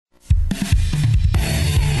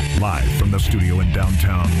Live from the studio in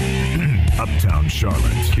downtown, Uptown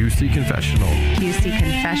Charlotte. QC Confessional. QC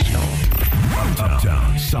Confessional.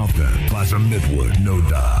 Uptown, South End, Plaza Midwood,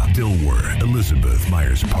 Noda, Dilworth, Elizabeth,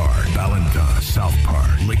 Myers Park, Ballantyne, South Park,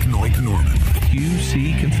 Lake Norman.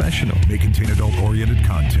 QC Confessional. May contain adult-oriented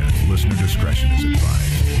content. Listener discretion is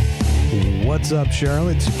advised. What's up,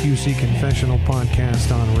 Charlotte? It's a QC Confessional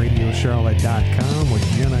podcast on RadioCharlotte.com with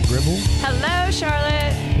Jenna Gribble. Hello,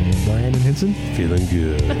 Charlotte. And Brandon Henson. Feeling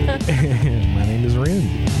good. And my name is Ren.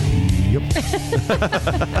 Yep.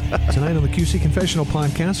 Tonight on the QC Confessional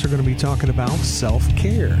podcast, we're going to be talking about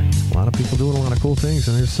self-care. A lot of people doing a lot of cool things,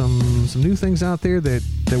 and there's some new things out there that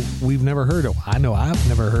we've never heard of. I know I've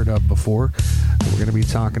never heard of before that we're going to be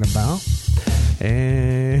talking about.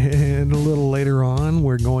 And a little later on,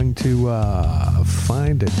 we're going to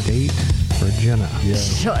find a date for Jenna. Yeah.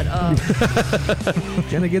 Shut up.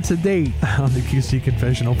 Jenna gets a date on the QC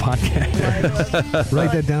Confessional podcast.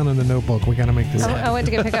 Write that down in the notebook. We got to make this happen. I went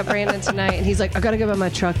to go pick up Brandon tonight, and he's like, I got to go by my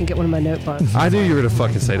truck and get one of my notebooks. I knew you were going to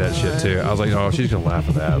fucking say that shit, too. I was like, oh, she's going to laugh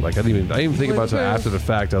at that. Like, I didn't even think about it after the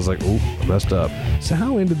fact. I was like, oh, I messed up. So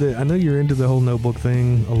how I know you're into the whole notebook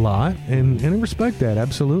thing a lot, and I respect that.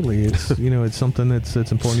 Absolutely. It's, it's something that's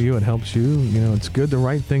important to you. It helps you. It's good to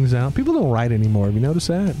write things out. People don't write anymore. Have you noticed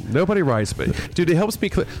that? Nobody writes, but dude, it helps me.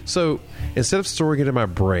 So instead of storing it in my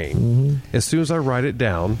brain, as soon as I write it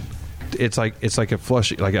down, it's like I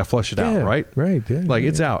flush it out, right? Right. Yeah, like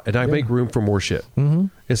it's out, and I make room for more shit. Mm-hmm.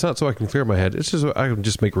 It's not so I can clear my head. It's just I can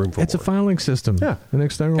just make room for. It's more. a filing system. Yeah, an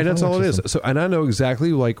external. And that's all it system. is. So, and I know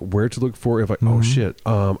exactly like where to look for. If oh shit,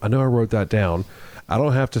 I know I wrote that down. I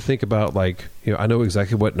don't have to think about I know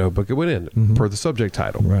exactly what notebook it went in per the subject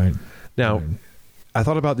title. Right. Now, right. I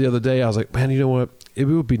thought about the other day. I was like, man, you know what? It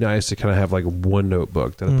would be nice to kind of have like one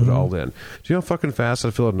notebook that I put it all in. Do you know how fucking fast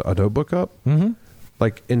I fill a notebook up? Mm-hmm.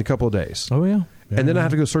 Like in a couple of days. Oh, yeah. And then I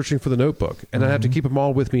have to go searching for the notebook. And I have to keep them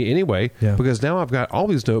all with me anyway. Yeah. Because now I've got all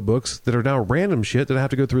these notebooks that are now random shit that I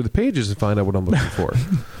have to go through the pages and find out what I'm looking for.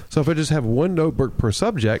 So if I just have one notebook per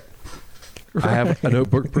subject, right. I have a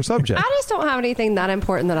notebook per subject. I just don't have anything that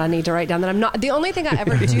important that I need to write down that I'm not. The only thing I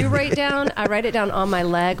ever do write down, I write it down on my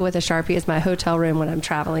leg with a Sharpie as my hotel room when I'm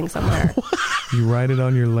traveling somewhere. You write it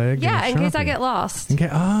on your leg? Yeah, in case I get lost. Okay.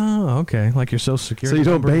 Oh, okay. Like your Social Security. So you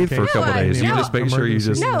don't bathe number for a couple days. You just make sure you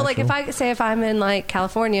just... No, like if I'm in like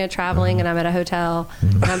California traveling and I'm at a hotel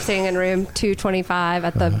and I'm staying in room 225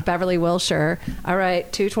 at the Beverly Wilshire, I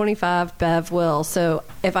write 225 Bev Will. So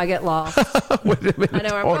if I get lost, wait a minute. I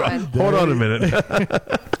know where I'm going. Hold on a minute.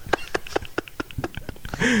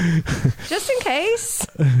 Just in case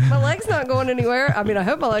my leg's not going anywhere. I mean, I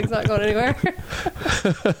hope my leg's not going anywhere.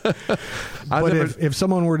 But if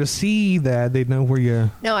someone were to see that, they'd know where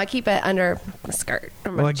you... No, I keep it under my skirt.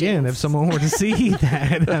 Well, again, if someone were to see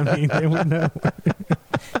that, I mean, they would know.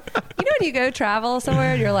 You know when you go travel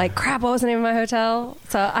somewhere and you're like, crap, what was the name of my hotel?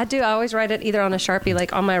 So I always write it either on a Sharpie,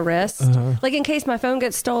 like on my wrist, like in case my phone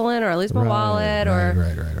gets stolen or I lose my wallet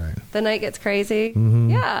or the night gets crazy.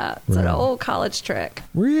 Mm-hmm. Yeah, it's an old college trick.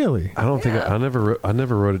 Really? I don't think I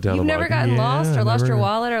never wrote it down. You've never gotten lost or lost your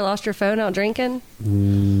wallet or lost your phone out drinking?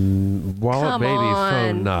 Wallet, Come maybe, on.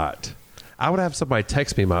 phone, not. I would have somebody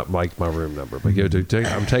text me my room number. But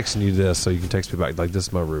I'm texting you this, so you can text me back. Like, this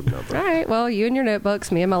is my room number. All right. Well, you and your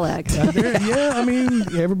notebooks, me and my legs. Yeah, I mean,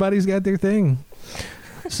 everybody's got their thing.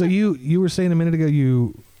 So you were saying a minute ago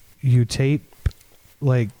you tape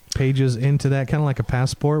like pages into that, kind of like a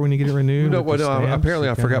passport when you get it renewed? Apparently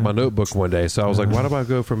I forgot my notebook one day, so I was like, why do I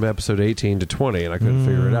go from episode 18 to 20? And I couldn't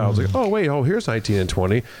figure it out. I was like, here's 19 and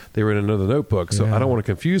 20. They were in another notebook, so I don't want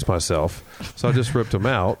to confuse myself. So I just ripped them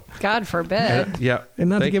out. God forbid. And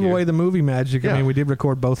not to give away the movie magic, I mean, we did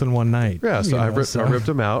record both in one night. Yeah, so I ripped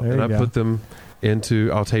them out, and I put them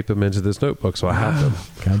I'll tape them into this notebook, so I have them.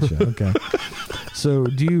 Gotcha. Okay. So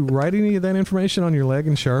do you write any of that information on your leg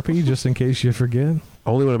in Sharpie just in case you forget?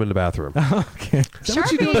 Only when I'm in the bathroom. Okay. Is that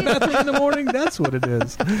what you do in the bathroom in the morning? That's what it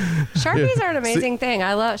is. Sharpies are an amazing thing.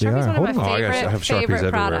 I love Sharpies. One of my favorite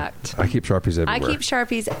product. I keep Sharpies everywhere. I keep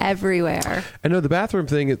Sharpies everywhere. I know the bathroom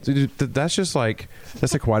thing. That's just like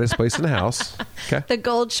that's the quietest place in the house. Okay. The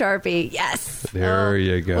gold Sharpie. Yes. There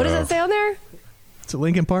you go. What does it say on there? It's a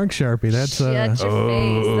Lincoln Park Sharpie. That's Shut your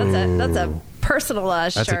face. That's a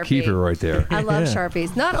personalized Sharpie. That's a keeper right there. I love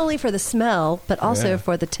Sharpies, not only for the smell, but also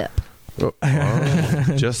for the tip.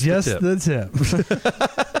 Just the tip.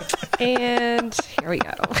 And here we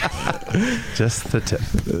go. Just the tip.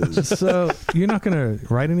 So you're not going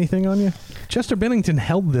to write anything on you? Chester Bennington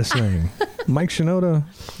held this thing. Mike Shinoda,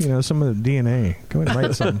 some of the DNA. Go ahead and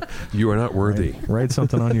write something. You are not worthy. Write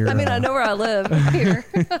something on your... I mean, I know where I live here.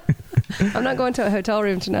 I'm not going to a hotel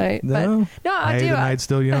room tonight. No? But no, I do. The night's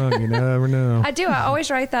still young. You never know. I do. I always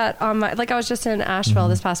write that on my, like I was just in Asheville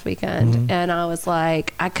this past weekend and I was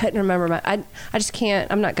like, I couldn't remember I just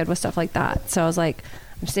can't, I'm not good with stuff like that. So I was like,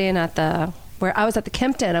 I'm staying at where I was at the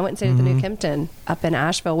Kimpton. I went and stayed at the new Kimpton up in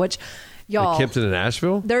Asheville, which y'all. The Kimpton in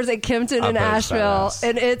Asheville? There's a Kimpton in Asheville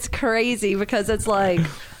and it's crazy because it's like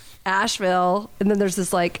Asheville and then there's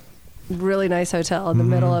this like really nice hotel in the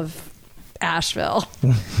middle of Asheville.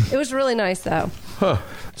 It was really nice though. Huh.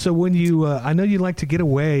 So when you, I know you like to get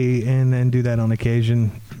away and do that on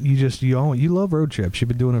occasion. You love road trips. You've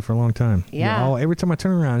been doing it for a long time. Yeah. Every time I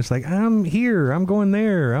turn around, it's like, I'm here, I'm going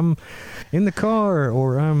there, I'm in the car,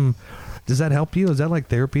 or does that help you? Is that like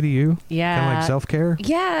therapy to you? Yeah. Kind of like self-care?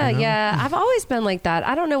 Yeah, you know? yeah. I've always been like that.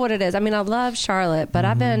 I don't know what it is. I mean, I love Charlotte, but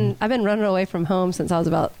I've been running away from home since I was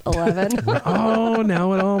about 11. Oh,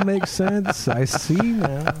 now it all makes sense. I see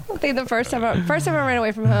now. I think the first time I ran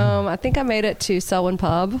away from home, I think I made it to Selwyn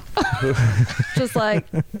Pub. Just like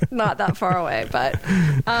not that far away. But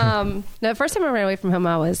no, the first time I ran away from home,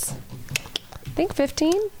 I was, I think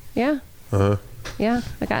 15. Yeah. Uh-huh. Yeah,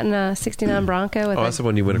 I got in a 69 Bronco. With that's the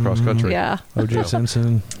one you went across country. Yeah. O.J.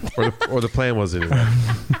 Simpson. Or the plan was anyway.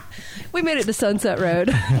 We made it to Sunset Road.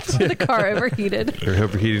 The car overheated. You're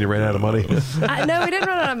overheating and ran out of money. No, we didn't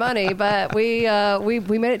run out of money, but we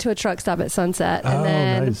made it to a truck stop at Sunset. And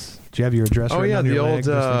then, nice. Do you have your address? Oh, yeah, the old,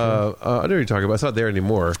 I know what you're talking about. It's not there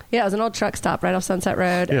anymore. Yeah, it was an old truck stop right off Sunset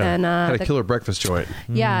Road. Yeah, and had a killer breakfast joint.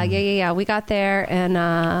 Yeah. We got there, and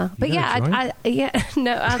but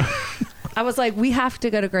I was like, we have to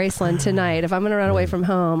go to Graceland tonight. If I'm going to run away from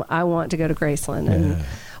home, I want to go to Graceland. And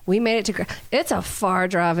we made it to. It's a far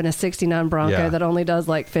drive in a 69 Bronco that only does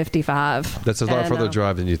like 55. That's a lot further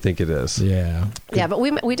drive than you think it is. Yeah. Yeah, but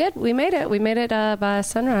we did. We made it. We made it by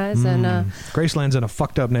sunrise. And Graceland's in a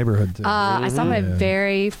fucked up neighborhood too. I saw my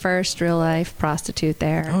very first real life prostitute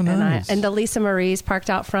there. Oh, nice. And the Lisa Marie's parked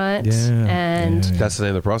out front. Yeah. And that's the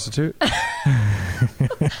name of the prostitute?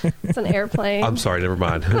 It's an airplane. I'm sorry, never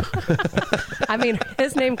mind. I mean,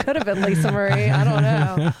 his name could have been Lisa Marie. I don't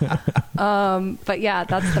know. But yeah,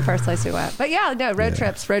 that's the first place we went. But yeah, no, road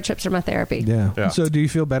trips. Road trips are my therapy. Yeah. So do you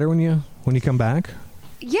feel better when you come back?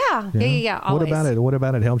 Yeah. What Always. about it? What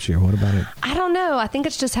about it helps you? What about it? I don't know. I think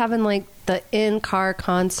it's just having like the in-car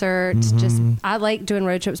concerts. Just I like doing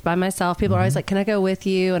road trips by myself. People are always like, "Can I go with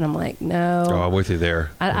you?" And I'm like, "No." Oh, I'm with you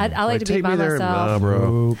there. I like to be by myself. Nah,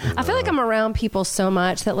 bro. I feel like I'm around people so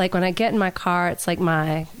much that like when I get in my car, it's like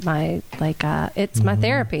my it's my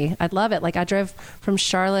therapy. I love it. Like I drove from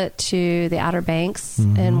Charlotte to the Outer Banks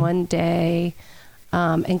in one day.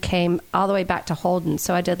 And came all the way back to Holden.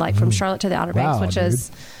 So I did like from Charlotte to the Outer Banks, which is,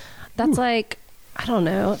 that's like, I don't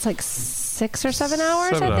know, it's like 6 or 7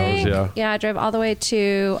 hours, 7 I think. hours, yeah, I drove all the way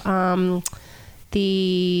to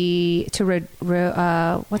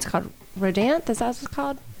what's it called? Rodanthe? Is that what it's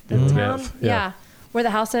called? The town? Yeah. Where the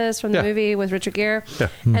house is from the movie with Richard Gere. Yeah.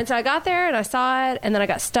 And so I got there and I saw it, and then I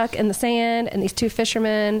got stuck in the sand, and these two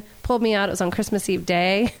fishermen pulled me out. It was on Christmas Eve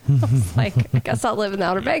day. I was like, I guess I'll live in the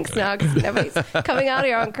Outer Banks now because nobody's coming out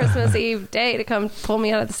here on Christmas Eve day to come pull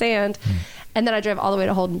me out of the sand. And then I drove all the way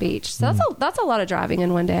to Holden Beach. So that's a lot of driving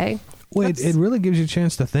in one day. Well, it really gives you a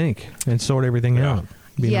chance to think and sort everything out.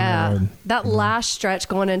 That last stretch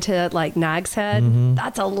going into like Nag's Head,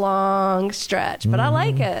 that's a long stretch, but I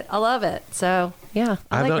like it. I love it. So yeah,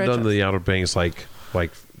 I've not done the Outer Banks like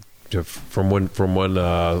from one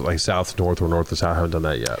like south to north or north to south. I haven't done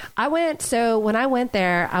that yet. So when I went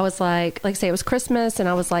there, I was like I say, it was Christmas, and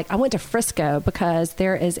I was like, I went to Frisco because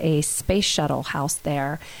there is a space shuttle house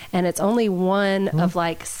there, and it's only one of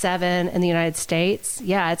like 7 in the United States.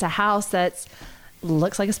 Yeah, it's a house that's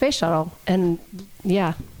looks like a space shuttle, and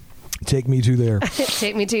yeah. Take me to there.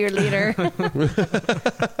 Take me to your leader.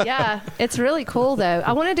 Yeah, it's really cool though.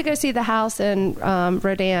 I wanted to go see the house in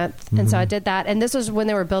Rodanthe, and so I did that. And this was when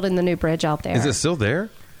they were building the new bridge out there. Is it still there?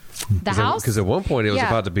 The house? Because at one point it was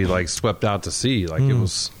about to be like swept out to sea. Like it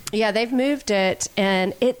was. Yeah, they've moved it,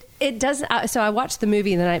 and it doesn't. So I watched the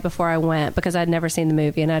movie the night before I went because I'd never seen the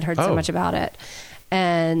movie and I'd heard so much about it.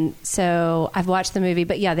 And so I've watched the movie,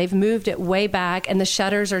 but yeah, they've moved it way back and the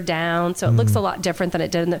shutters are down. So it looks a lot different than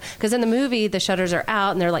it did because in the movie, the shutters are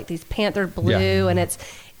out and they're like these panther blue and it's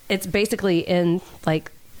basically in like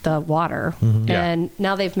the water. And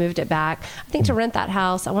now they've moved it back. I think to rent that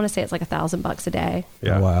house, I want to say it's like $1,000 a day.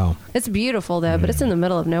 Yeah. Wow. It's beautiful though, but it's in the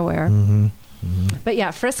middle of nowhere. But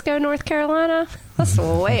yeah, Frisco, North Carolina. That's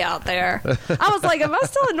way out there. I was like, am I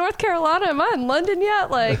still in North Carolina? Am I in London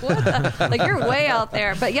yet? Like, what the? Like, you're way out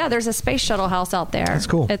there. But yeah, there's a space shuttle house out there. That's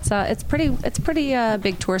cool. It's pretty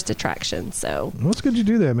big tourist attraction. So well, it's good you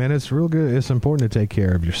do that, man. It's real good. It's important to take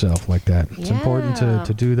care of yourself like that. It's important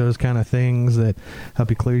to do those kind of things that help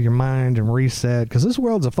you clear your mind and reset, because this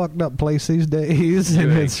world's a fucked up place these days,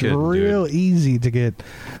 and it's real easy to get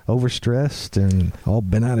overstressed and all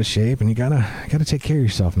bent out of shape, and you gotta take care of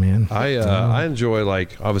yourself, man. I enjoy,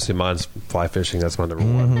 like, obviously mine's fly fishing. That's my number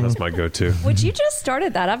one. That's my go-to. Which you just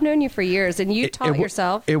started that. I've known you for years, and you taught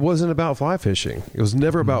yourself. It wasn't about fly fishing. It was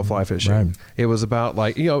never about fly fishing. Right. It was about,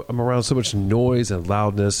 like, I'm around so much noise and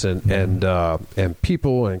loudness and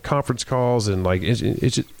people and conference calls, and like it's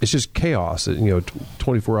just chaos.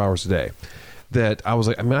 24 hours a day. That I was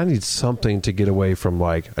like, I need something to get away from.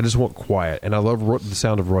 Like, I just want quiet, and I love the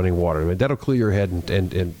sound of running water. I mean, that'll clear your head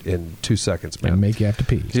in 2 seconds, man. And make you have to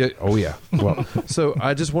pee. Yeah. Oh yeah. Well, so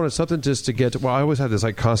I just wanted something just to get. I always had this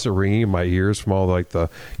like constant ringing in my ears from all like the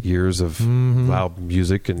years of loud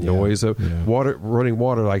music and noise. So running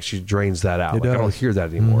water, like, she drains that out. Like, I don't hear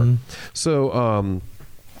that anymore. So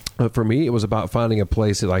for me, it was about finding a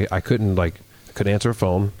place that I couldn't answer a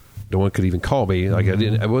phone. No one could even call me. Like,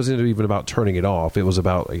 it wasn't even about turning it off. It was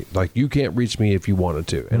about like you can't reach me if you wanted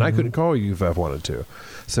to, and I couldn't call you if I wanted to.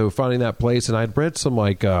 So finding that place, and I'd read some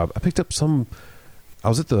I picked up some. I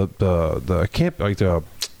was at the camp, like the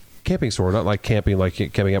camping store, not like camping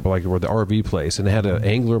out, but like where the RV place, and they had an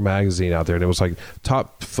angler magazine out there, and it was like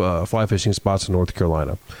top fly fishing spots in North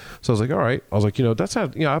Carolina. So I was like, all right. I was like, that's how,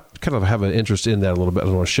 I kind of have an interest in that a little bit. I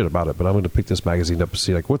don't know shit about it, but I'm going to pick this magazine up and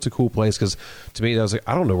see, like, what's a cool place? Because to me, I was like,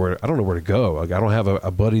 I don't know where to go. Like, I don't have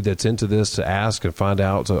a buddy that's into this to ask and find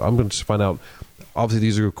out. So I'm going to find out. Obviously,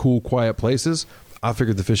 these are cool, quiet places. I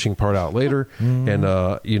figured the fishing part out later, and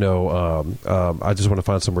I just want to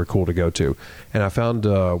find somewhere cool to go to. And I found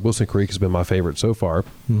Wilson Creek has been my favorite so far.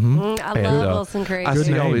 I love Wilson Creek. I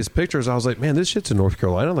see all these pictures. I was like, man, this shit's in North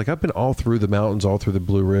Carolina. Like, I've been all through the mountains, all through the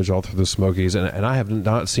Blue Ridge, all through the Smokies, and I have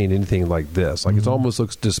not seen anything like this. Like, it almost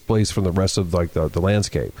looks displaced from the rest of like the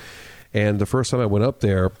landscape. And the first time I went up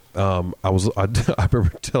there, I remember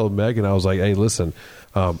telling Megan, I was like, hey, listen,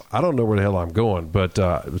 I don't know where the hell I'm going, but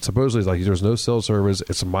supposedly, like, there's no cell service.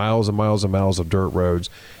 It's miles and miles and miles of dirt roads,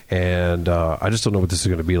 and I just don't know what this is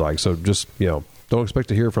going to be like. So just, don't expect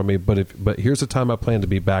to hear from me. But here's the time I plan to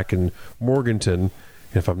be back in Morganton.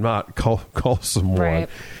 If I'm not, call someone. Right.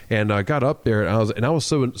 And I got up there, and I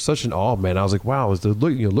was such an awe, man. I was like, wow.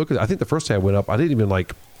 Look at. I think the first time I went up, I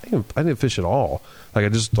didn't fish at all. Like, I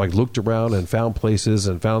just looked around and found places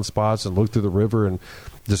and found spots and looked through the river and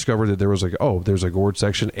discovered that there was there's a gorge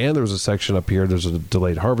section, and there was a section up here. There's a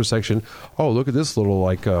delayed harvest section. Oh, look at this little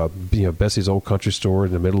Bessie's old country store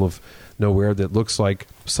in the middle of nowhere that looks like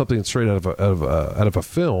something straight out of a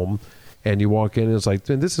film. And you walk in, and it's like,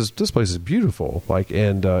 man, this place is beautiful. Like,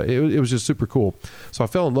 and it was just super cool. So I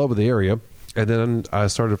fell in love with the area, and then I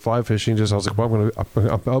started fly fishing. I was like, well,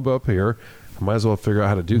 I'm up here. I might as well figure out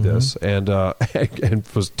how to do this, and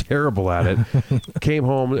was terrible at it. Came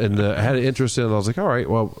home and had an interest in it. I was like, all right,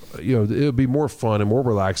 well, it would be more fun and more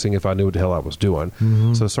relaxing if I knew what the hell I was doing.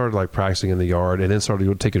 So I started practicing in the yard, and then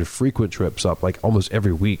started taking frequent trips up, like almost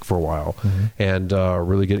every week for a while, and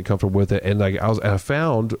really getting comfortable with it. And I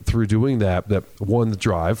found through doing that the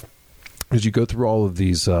drive, because you go through all of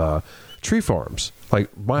these tree farms,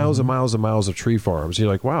 like miles and miles and miles of tree farms. You're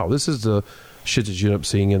like, wow, this is the shit that you end up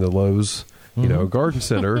seeing in the Lowe's garden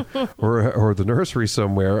center or the nursery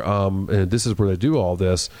somewhere. And this is where they do all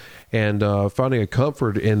this. And finding a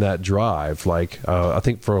comfort in that drive. Like, I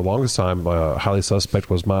think for the longest time, Highly Suspect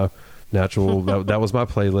was my natural, that was my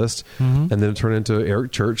playlist. And then it turned into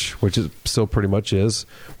Eric Church, which it still pretty much is,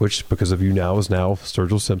 which, because of you now, is now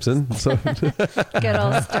Sturgill Simpson. So. Good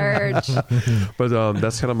old Sturge. But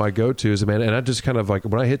that's kind of my go-tos, man. And I just kind of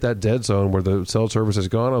when I hit that dead zone where the cell service is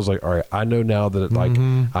gone, I was like, all right, I know now that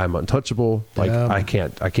I'm untouchable. Like, I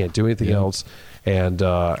can't do anything else. And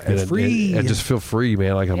just feel free,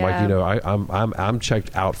 man. Like, I'm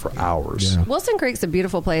checked out for hours. Yeah. Wilson Creek's a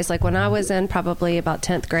beautiful place. Like, when I was in probably about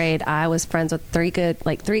 10th grade, I was friends with three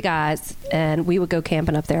guys, and we would go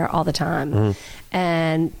camping up there all the time.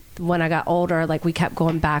 And when I got older, we kept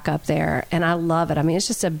going back up there, and I love it. I mean, it's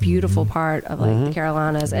just a beautiful part of the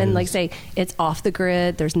Carolinas, and it's off the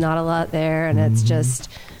grid. There's not a lot there, and it's just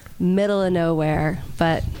middle of nowhere,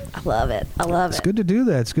 but I love it. It's good to do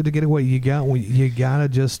that. It's good to get away. You gotta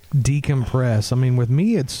just decompress. I mean, with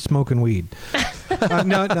me, it's smoking weed.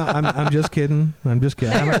 No, I'm just kidding. I'm just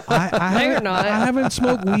kidding. You're not. I haven't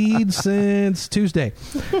smoked weed since Tuesday.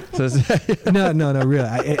 No,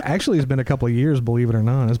 really. It actually has been a couple of years, believe it or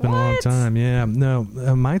not. It's been a long time. Yeah. No,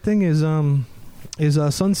 my thing is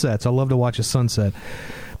sunsets. I love to watch a sunset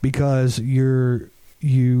because it's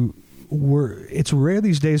rare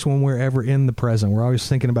these days when we're ever in the present. We're always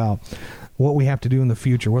thinking about what we have to do in the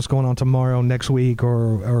future, what's going on tomorrow, next week,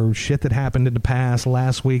 or shit that happened in the past,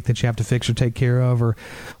 last week that you have to fix or take care of, or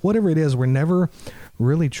whatever it is. We're never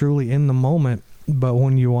really truly in the moment, but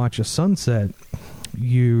when you watch a sunset,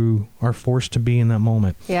 you are forced to be in that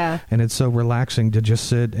moment. Yeah. And it's so relaxing to just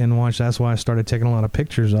sit and watch. That's why I started taking a lot of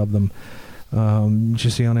pictures of them. You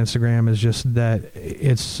see on Instagram is just that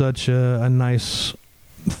it's such a nice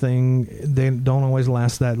thing. They don't always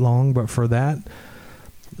last that long, but for that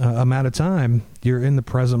amount of time, you're in the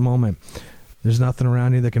present moment. There's nothing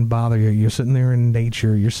around you that can bother you. You're sitting there in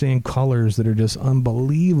nature. You're seeing colors that are just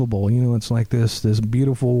unbelievable. It's like this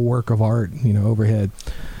beautiful work of art, overhead.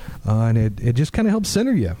 And it just kind of helps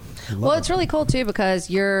center you. Well, it's really cool too because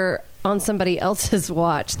you're on somebody else's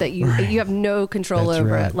watch that you have no control That's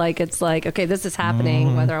over right. it. Like it's like, okay, this is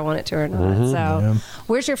happening whether I want it to or not. So,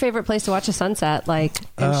 where's your favorite place to watch a sunset? Like,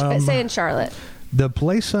 say in Charlotte. The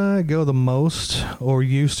place I go the most, or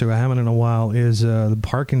used to, I haven't in a while, is the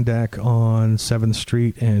parking deck on 7th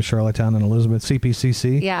Street in Charlottetown and Elizabeth,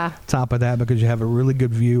 CPCC. Yeah. Top of that because you have a really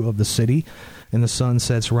good view of the city, and the sun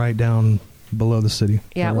sets right down below the city.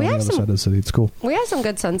 Yeah, we have the other side of the city. It's cool. We have some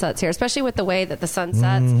good sunsets here, especially with the way that the sun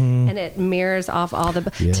sets and it mirrors off all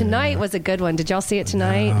the. Yeah. Tonight was a good one. Did y'all see it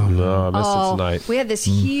tonight? No, I missed it tonight. We had this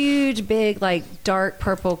huge, big, like dark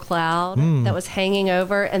purple cloud that was hanging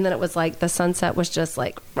over, and then it was like the sunset was just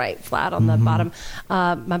like right flat on the bottom.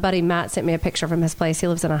 My buddy Matt sent me a picture from his place. He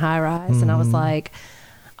lives in a high rise, and I was like,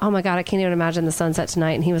 oh my God, I can't even imagine the sunset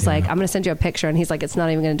tonight. And he was like, I'm going to send you a picture. And he's like, it's not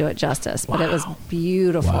even going to do it justice. But it was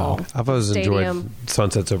beautiful. Wow. I've always enjoyed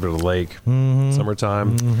sunsets over the lake,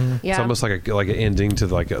 summertime. Yeah. It's almost like an ending to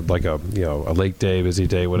like a lake day, busy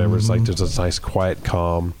day, whatever. It's like there's this nice, quiet,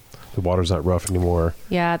 calm. The water's not rough anymore.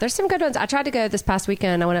 Yeah, there's some good ones. I tried to go this past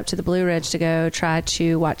weekend. I went up to the Blue Ridge to go try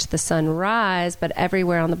to watch the sunrise, but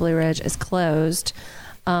everywhere on the Blue Ridge is closed.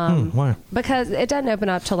 Why? Because it doesn't open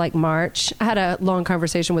up till like March. I had a long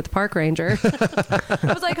conversation with the park ranger. I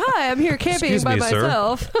was like, "Hi, I'm here camping Excuse by me,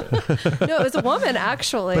 myself." No, it was a woman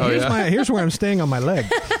actually. Here's where I'm staying on my leg.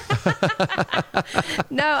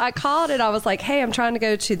 No, I called and I was like, "Hey, I'm trying to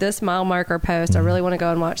go to this mile marker post. I really want to go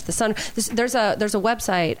and watch the sun." There's a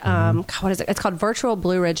website. What is it? It's called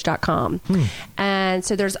virtualblueridge.com. And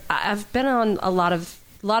so I've been on a lot of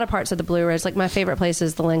parts of the Blue Ridge. Like my favorite place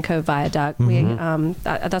is the Lynn Cove Viaduct.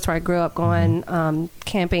 That's where I grew up going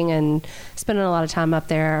camping and spending a lot of time up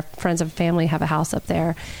there. Friends and family have a house up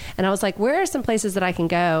there. And I was like, where are some places that I can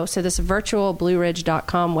go? So this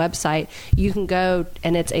virtualblueridge.com website, you can go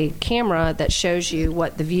and it's a camera that shows you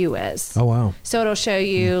what the view is. Oh, wow. So it'll show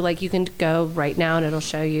you, like you can go right now and it'll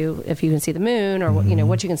show you if you can see the moon or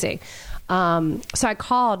what you can see. So I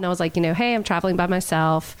called and I was like, hey, I'm traveling by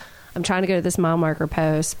myself. I'm trying to go to this mile marker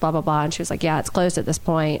post, blah, blah, blah. And she was like, yeah, it's closed at this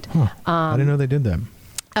point. I didn't know they did that.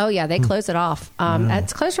 Oh, yeah, they closed it off.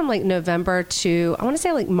 It's closed from like November to, I want to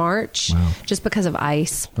say like March, just because of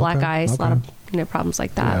ice, black ice, a lot of problems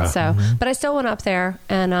like that. So, but I still went up there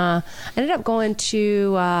and I ended up going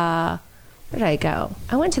to, where did I go?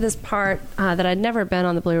 I went to this part that I'd never been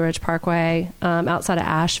on the Blue Ridge Parkway outside of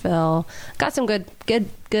Asheville. Got some good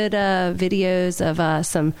videos of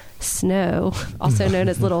some snow, also known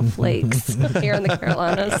as little flakes here in the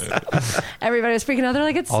Carolinas. Everybody was freaking out. They're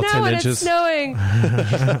like, it's All snowing, 10 it's inches. snowing.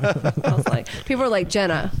 I was like, people were like,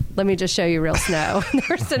 Jenna, let me just show you real snow. They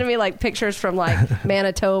were sending me like pictures from like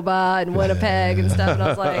Manitoba and Winnipeg and stuff. And I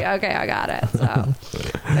was like, okay, I got it. So,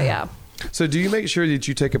 but yeah. So do you make sure that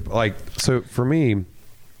you take so for me,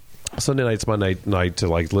 Sunday night's my night to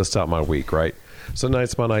like list out my week, right? Sunday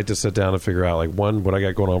night's my night to sit down and figure out like one, what I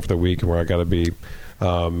got going on for the week and where I got to be.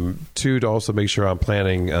 Two, to also make sure I'm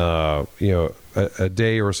planning, a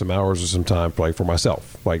day or some hours or some time for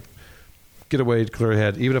myself, like get away, clear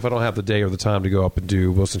head, even if I don't have the day or the time to go up and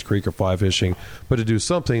do Wilson's Creek or fly fishing, but to do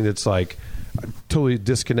something that's like totally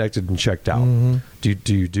disconnected and checked out. Do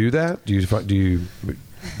you do that? Do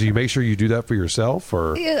you make sure you do that for yourself,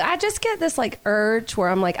 or? I just get this like urge where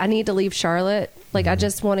I'm like, I need to leave Charlotte Like, I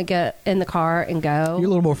just want to get in the car and go. You're a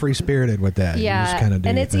little more free-spirited with that. Yeah. You just kind of do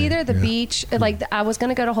and your it's thing. either the beach, like, I was going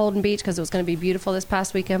to go to Holden Beach because it was going to be beautiful this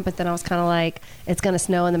past weekend, but then I was kind of like, it's going to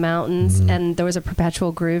snow in the mountains. And there was a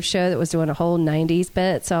Perpetual Groove show that was doing a whole 90s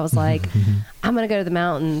bit. So I was like, I'm going to go to the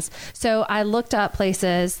mountains. So I looked up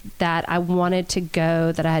places that I wanted to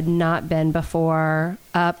go that I had not been before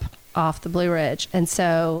up off the Blue Ridge. And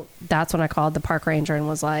so that's when I called the park ranger and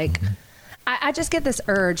was like, I just get this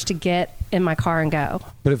urge to get in my car and go.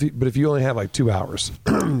 But if you only have like 2 hours,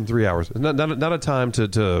 3 hours, not a time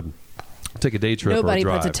to take a day trip. Nobody or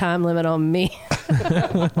a drive. puts a time limit on me.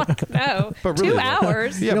 No, But really, 2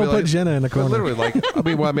 hours. Yeah, Don't but put Jenna in the corner. But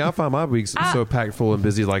literally, I find my weeks so packed full and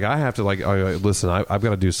busy. Like I have to listen. I've got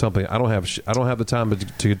to do something. I don't have the time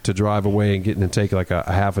to drive away and get and take like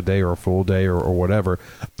a half a day or a full day or whatever.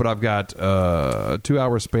 But I've got a 2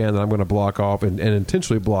 hour span that I'm going to block off and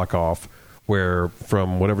intentionally block off. Where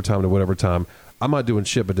from whatever time to whatever time, I'm not doing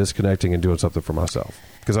shit but disconnecting and doing something for myself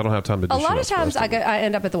because I don't have time to do a lot of times I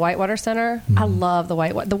end up at the Whitewater Center. I love the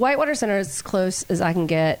Whitewater Center is as close as I can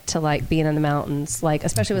get to like being in the mountains, like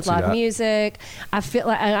especially with live music. I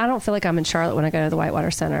don't feel like I'm in Charlotte when I go to the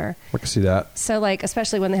Whitewater Center. I can see that. So like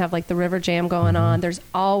especially when they have like the River Jam going on, there's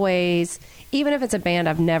always, even if it's a band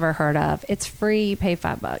I've never heard of, it's free. You pay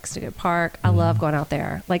 $5 to go park. I love going out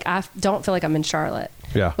there. Like I don't feel like I'm in Charlotte.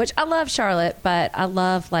 Yeah. Which I love Charlotte, but I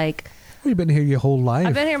love like. Well, you've been here your whole life.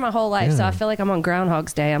 I've been here my whole life, so I feel like I'm on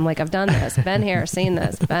Groundhog's Day. I'm like, I've done this, been here, seen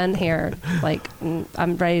this, been here. Like,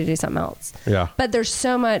 I'm ready to do something else. Yeah. But there's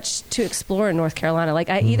so much to explore in North Carolina. Like,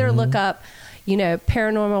 I either look up,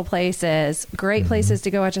 paranormal places, great places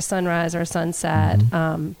to go watch a sunrise or a sunset,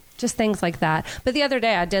 just things like that. But the other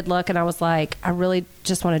day I did look and I was like, I really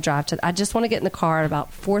just want to I just want to get in the car at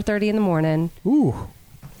about 4:30 in the morning. Ooh.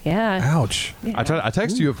 Yeah. Ouch. Yeah. I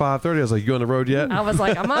texted you at 5:30. I was like, "You on the road yet?" I was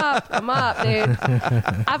like, I'm up, dude.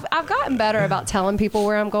 I've gotten better about telling people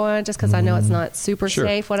where I'm going, just because I know it's not super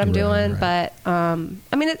safe what I'm doing. Right. But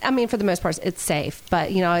I mean, for the most part, it's safe. But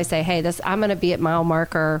I always say, hey, I'm going to be at mile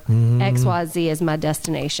marker XYZ as my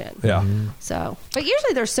destination. Yeah. So, but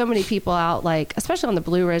usually there's so many people out, like especially on the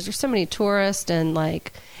Blue Ridge. There's so many tourists and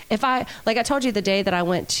like. If I told you the day that I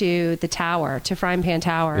went to the tower, to Frying Pan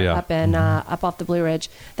Tower up in up off the Blue Ridge,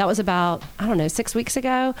 that was about 6 weeks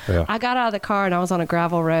ago. Yeah. I got out of the car and I was on a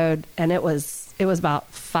gravel road, and it was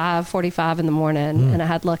about 5:45 in the morning, and I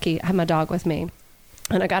had my dog with me,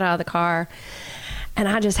 and I got out of the car. And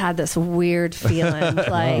I just had this weird feeling,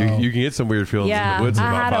 like you can get some weird feelings in the woods at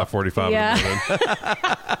about 5:45 in the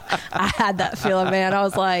morning. I had that feeling, man. I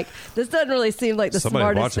was like, this doesn't really seem like the Somebody's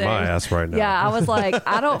smartest watching thing. my ass right now. Yeah, I was like,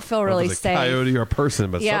 I don't feel really was a safe. Coyote or a person,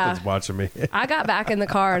 but something's watching me. I got back in the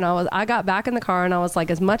car and I was like,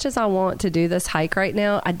 as much as I want to do this hike right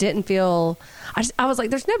now, I didn't feel. I was like,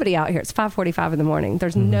 there's nobody out here. It's 5:45 in the morning.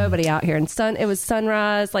 There's nobody out here, and it was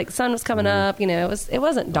sunrise. Like sun was coming up. It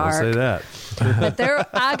wasn't dark. I'll say that. But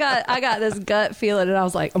I got this gut feeling, and I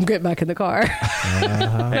was like, I'm getting back in the car.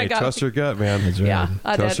 Hey, trust your gut, man. That's right. Yeah,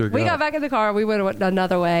 I Trust did. your We gut. got back in the car. We went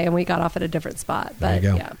another way, and we got off at a different spot. But There you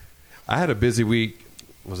go. yeah, I had a busy week.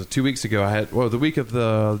 Was it 2 weeks ago? I had the week of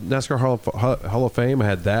the NASCAR Hall of Fame. I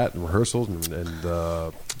had that and rehearsals and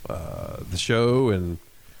the show and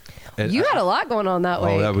you had a lot going on that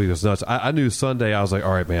week. Oh, that week was nuts. I knew Sunday. I was like,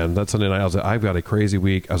 all right, man. That Sunday night, I was like, I've got a crazy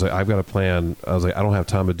week. I was like, I've got a plan. I was like, I don't have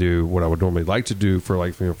time to do what I would normally like to do for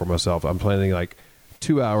myself. I'm planning like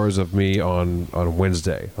 2 hours of me on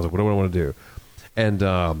Wednesday. I was like, what do I want to do? And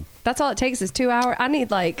that's all it takes is 2 hours. I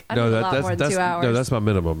need a lot more than 2 hours. No, that's my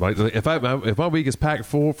minimum. Like if my week is packed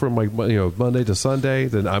full from like Monday to Sunday,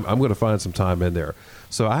 then I'm going to find some time in there.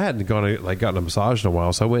 So I hadn't gotten a massage in a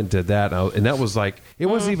while, so I went and did that, and that was like it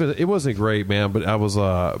wasn't great, man. But I was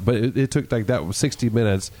but it took like that was 60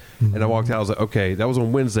 minutes, and I walked out. I was like, okay, that was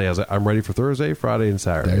on Wednesday. I was like, I'm ready for Thursday, Friday, and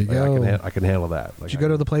Saturday. There you go. I can handle that. Like, Did you go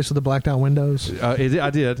to the place with the blacked out windows? I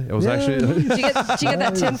did. It was actually. Did you get that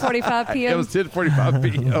 10:45 p.m.? It was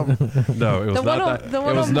 10:45 p.m. No, it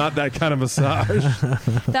was not that kind of massage.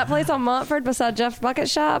 That place on Montford beside Jeff's Bucket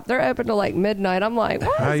Shop, they're open till like midnight. I'm like,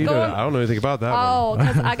 what? How you doing? I don't know anything about that. Oh,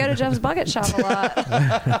 because I go to Jeff's Bucket Shop a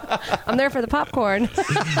lot. I'm there for the popcorn.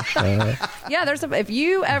 Yeah, if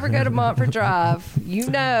you ever go to Montford Drive, you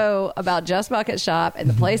know about Jeff's Bucket Shop and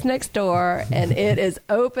the place next door, and it is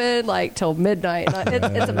open like till midnight.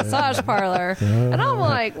 It's a massage parlor, and I'm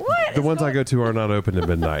like, what? The ones I go to are not open at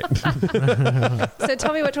midnight. So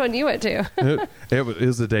tell me which one you went to. It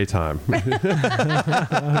was the daytime.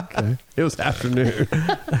 Okay. It was afternoon.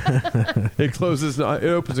 It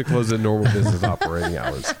opens and closes at normal business operating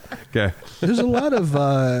hours. Okay. There's a lot of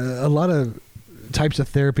types of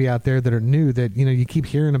therapy out there that are new that you keep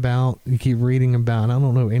hearing about, you keep reading about. I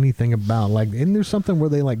don't know anything about. Like, isn't there something where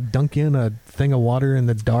they like dunk in a thing of water in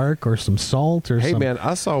the dark or some salt or? Hey man,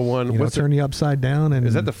 I saw one. What's turn you upside down? And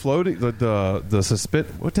is that the floating the suspend?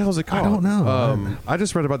 What the hell is it called? I don't know. I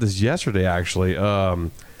just read about this yesterday. Actually,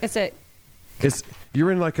 it's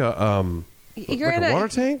you're in like a you're like in a water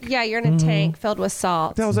tank. Yeah, you're in a tank filled with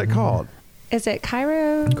salt. What the hell is that called? Is it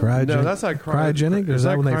cryo? No, that's not cryogenic. Or is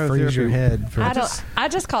that when they freeze your head? I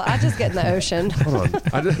just get in the ocean. Hold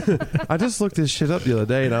on. I just looked this shit up the other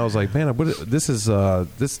day, and I was like, man, this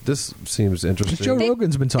seems interesting. Joe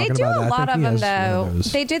Rogan's been talking about that. They do a lot of them, though.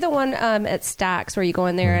 They do the one at Stax where you go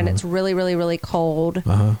in there and it's really, really, really cold.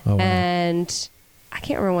 And I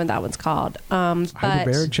can't remember what that one's called.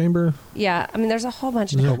 Hyperbaric chamber? Yeah. I mean, there's a whole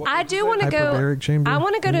bunch of them. I do want to go. Hyperbaric chamber? I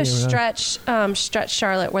want to go to Stretch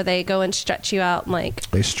Charlotte where they go and stretch you out and like.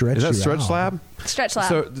 They stretch you out. Is that Stretch Lab? Stretch Lab.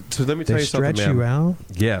 So let me tell you something, man. They stretch you out?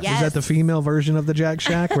 Yes. Yes. Is that the female version of the Jack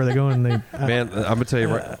Shack where they go and they... Man, I'm gonna tell you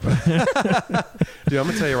right, dude. I'm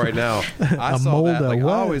gonna tell you right now. I saw that. Like, I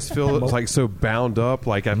always feel like so bound up.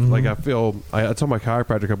 Like I feel. I told my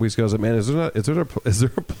chiropractor a couple weeks ago. I was like, man, is there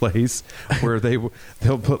a place where they'll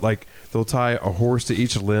put like they'll tie a horse to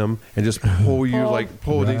each limb and just pull you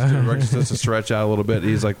pull in each direction just to stretch out a little bit. And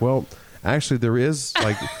he's like, well, actually, there is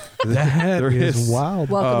like. That is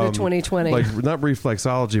wild. Welcome to 2020. Like not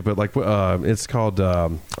reflexology, but like it's called.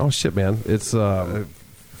 Oh shit, man! It's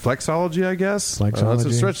flexology, I guess. Flexology. It's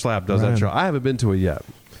a Stretch Lab does that show. I haven't been to it yet.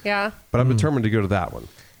 Yeah. But I'm determined to go to that one.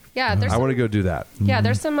 Yeah, I want to go do that. Yeah,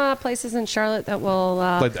 there's some places in Charlotte that will.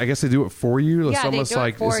 Like I guess they do it for you. Yeah, it's almost they do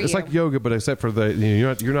like it for it's you. like yoga, but except for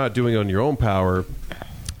you're not doing it on your own power.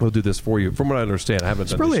 We'll do this for you. From what I understand, I haven't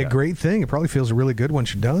done It's probably this a yet. great thing. It probably feels really good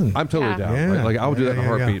once you're done. I'm totally down. Yeah. Like I would do that in a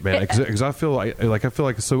heartbeat, man. Because I feel like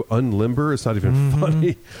it's so unlimber. It's not even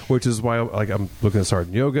funny. Which is why I'm looking at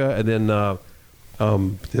starting yoga. And then the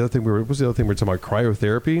other thing we were talking about?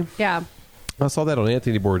 Cryotherapy. Yeah. I saw that on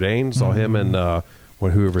Anthony Bourdain. Saw him and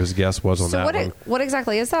whoever his guest was on that one. What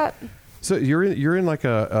exactly is that? So you're in like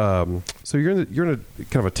a you're in a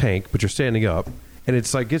kind of a tank, but you're standing up. And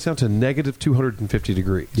it's like gets down to negative 250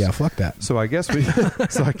 degrees. Yeah, fuck that. So I guess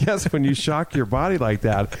when you shock your body like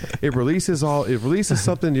that, it releases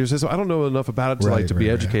something in your system. I don't know enough about it to be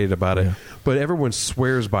educated about it, but everyone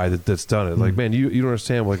swears by that's done it. Like, man, you don't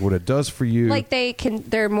understand like what it does for you. Like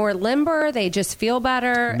they're more limber. They just feel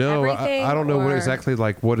better. No, I don't know what exactly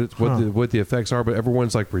like what the effects are, but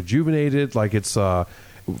everyone's like rejuvenated. Like it's I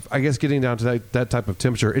guess getting down to that type of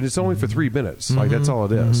temperature, and it's only for 3 minutes. Like that's all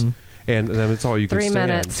it is. And then it's all you can 3 stand.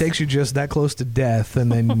 minutes. It takes you just that close to death,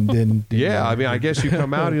 and then yeah. I mean, I guess you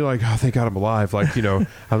come out and you're like, oh, thank God I'm alive. Like,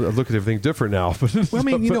 I look at everything different now. Well,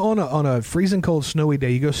 I mean, on a freezing cold, snowy day,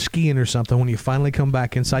 you go skiing or something. When you finally come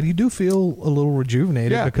back inside, you do feel a little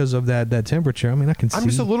rejuvenated because of that temperature. I mean, I can see. I'm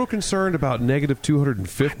just a little concerned about negative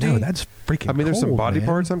 250. No, that's freaking. I mean, there's some body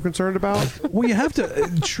parts I'm concerned about. Well, you have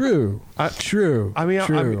to. True. True. I mean,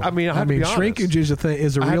 true. I mean, I have to be honest. Shrinkage is a thing.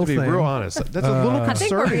 Is a real thing. I have to be real honest. That's a little concerning. I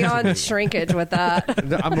think we're beyond shrinkage with that.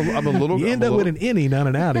 I'm a little. You end up with an innie, not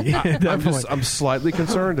an outie. I'm slightly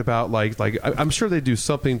concerned about like I'm sure they do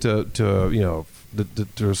something to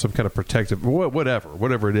there's some kind of protective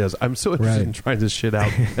whatever it is. I'm so interested in trying this shit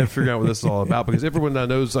out and figuring out what this is all about, because everyone I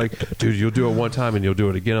know is like, dude, you'll do it one time and you'll do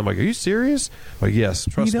it again. I'm like, are you serious? Like, yes,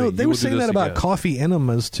 trust me. They were saying that about coffee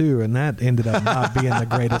enemas too, and that ended up not being the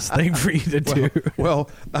greatest thing for you to do. Well,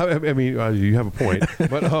 I mean, you have a point,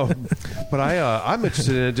 but I'm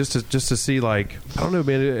interested in it just to see, like, I don't know,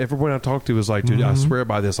 man. Everyone I talk to is like, dude, I swear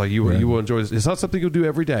by this. Like, you will enjoy this. It's not something you'll do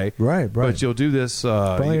every day, right? But you'll do this.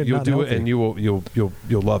 You'll do it, and you'll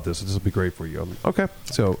love this. This will be great for you. Okay,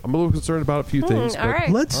 so I'm a little concerned about a few things. All right,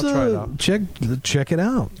 let's check it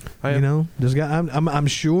out. I'm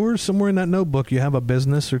sure somewhere in that notebook you have a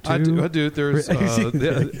business or two. I do. There's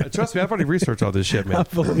trust me, I've already researched all this shit, man.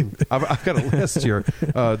 I've got a list here.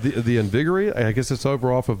 The Invigorate, I guess it's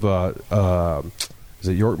over off of is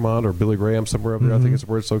it Yorkmont or Billy Graham, somewhere over there? I think it's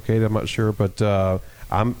where it's located. I'm not sure, but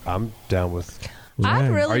I'm down with.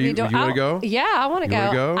 I'd really you want to go? Yeah, I want to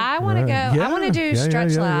go. I want to go. Yeah. I want to do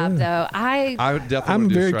Stretch Lab though. I would definitely. I'm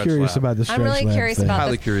do very Stretch curious Lab. about the Stretch I'm really Lab curious thing. about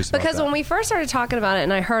Highly this curious about because that. when we first started talking about it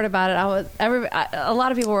and I heard about it, a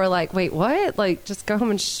lot of people were like, "Wait, what? Like, just go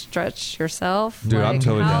home and stretch yourself? Dude, like, I'm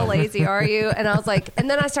totally how down. lazy are you?" And I was like, and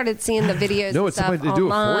then I started seeing the videos No, and it's stuff somebody to do it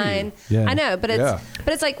for you. online. Yeah. I know, but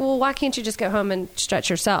it's like, well, why can't you just go home and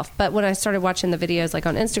stretch yourself? But when I started watching the videos like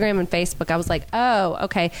on Instagram and Facebook, I was like, oh,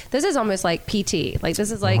 okay, this is almost like PT. Like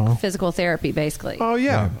this is like physical therapy, basically. Oh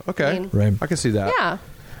yeah, okay, I mean, I can see that. Yeah,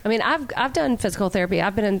 I mean, I've done physical therapy.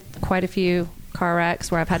 I've been in quite a few car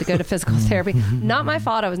wrecks where I've had to go to physical therapy. Not my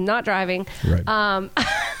fault. I was not driving. Right. I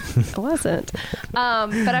wasn't.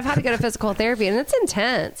 But I've had to go to physical therapy, and it's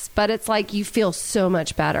intense. But it's like you feel so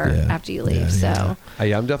much better after you leave. Yeah,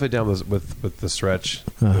 I'm definitely down with the stretch.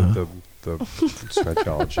 The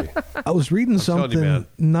stretchology. I was reading something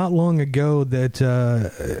not long ago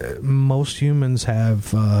that most humans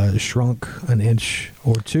have shrunk an inch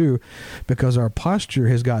or two because our posture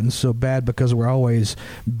has gotten so bad because we're always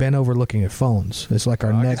bent over looking at phones. It's like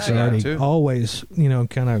our necks are already always,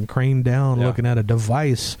 kind of craned down looking at a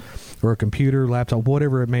device or a computer, laptop,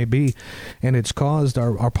 whatever it may be. And it's caused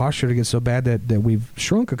our posture to get so bad that we've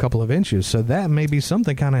shrunk a couple of inches. So that maybe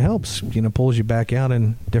something kind of helps, pulls you back out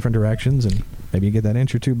in different directions and maybe you get that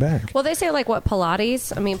inch or two back. Well, they say like what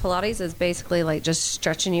Pilates. I mean, Pilates is basically like just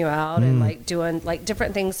stretching you out and like doing like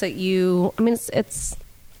different things that you, I mean, it's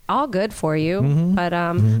all good for you. But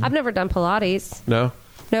I've never done Pilates. No?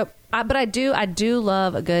 Nope. But I do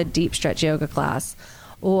love a good deep stretch yoga class.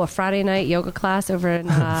 Oh, a Friday night yoga class over in...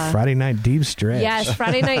 Friday night deep stretch. Yes,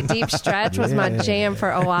 Friday night deep stretch was my jam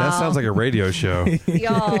for a while. That sounds like a radio show.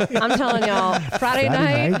 Y'all, I'm telling y'all, Friday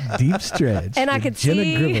night deep stretch. And I could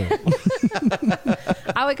see...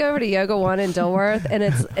 I would go over to Yoga One in Dilworth, and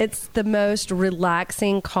it's the most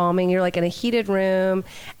relaxing, calming. You're like in a heated room,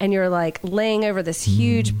 and you're like laying over this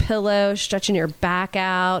huge pillow, stretching your back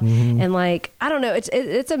out, and like, I don't know,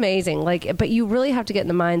 it's amazing. Like, but you really have to get in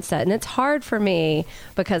the mindset, and it's hard for me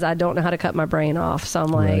because I don't know how to cut my brain off. So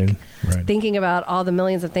I'm like thinking about all the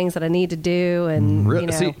millions of things that I need to do.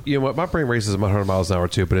 And see, you know what? My brain races about 100 miles an hour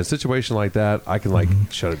too. But in a situation like that, I can like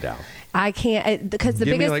shut it down. I can't because the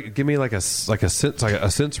biggest give me like a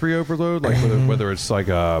sensory overload, like whether it's like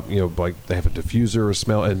like they have a diffuser or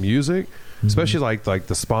smell and music. Especially like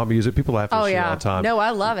the spa music, people laugh at shit all the time. No, I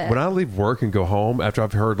love it. When I leave work and go home after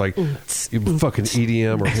I've heard like fucking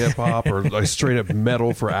EDM or hip hop or like straight up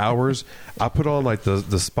metal for hours, I put on like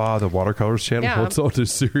the watercolors channel. Yeah. It's on to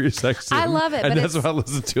Sirius XM. I love it, and that's what I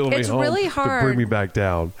listen to. It's really hard to bring me back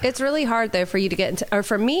down. It's really hard though for you to get into, or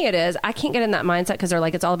for me it is. I can't get in that mindset because they're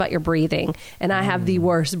like it's all about your breathing, and I have the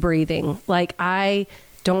worst breathing. Like I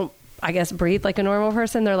don't. I guess breathe like a normal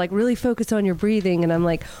person. They're like really focus on your breathing, and I'm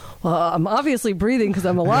like, well, I'm obviously breathing because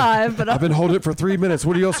I'm alive. But I've been holding it for 3 minutes.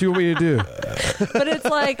 What else do you want me to do? But it's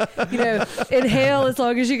like inhale as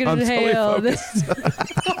long as you can inhale. Totally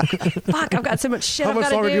Fuck, I've got so much shit. How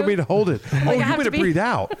much longer do you want me to hold it? Like, you want me to breathe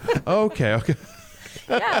out? Okay.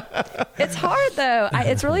 Yeah, it's hard though.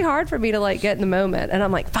 It's really hard for me to like get in the moment, and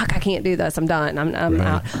I'm like, "Fuck, I can't do this. I'm done. I'm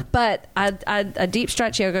out." But a deep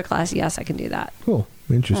stretch yoga class, yes, I can do that. Cool,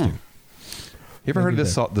 interesting. You ever heard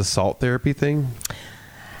of the salt therapy thing?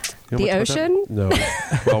 The ocean? No.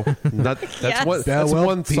 Well, that's yes. one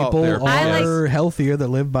salt therapy. People are healthier that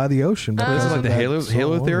live by the ocean. This is like the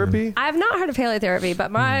halotherapy? I've not heard of halotherapy, but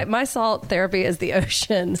my salt therapy is the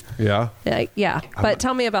ocean. Yeah? Yeah. But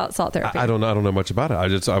tell me about salt therapy. I don't know much about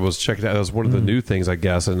it. I was checking it out. That was one of the new things, I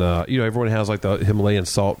guess. And, everyone has like the Himalayan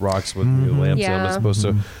salt rocks with lamps in them. It's supposed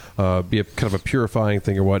to be a kind of a purifying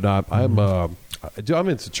thing or whatnot. I'm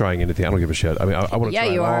into trying anything. I don't give a shit. I mean, I want to try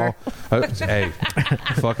it all. Hey,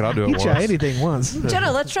 fuck it. I'll do it once. Try anything once.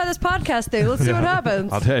 Jenna, let's try this podcast thing. Let's see what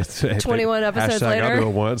happens. 21 episodes later. I'll do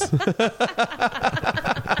it once.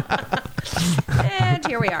 And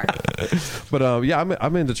here we are. But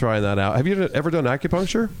I'm into trying that out. Have you ever done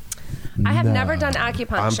acupuncture? I have never done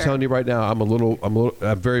acupuncture. I'm telling you right now,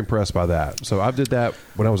 I'm very impressed by that. So I did that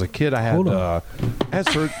when I was a kid. I had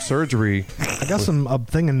surgery. I got a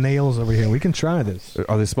thing of nails over here. We can try this.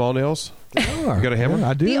 Are they small nails? You got a hammer? Yeah,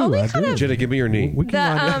 I do. The only kind of, Jenna, give me your knee.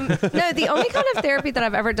 The only kind of therapy that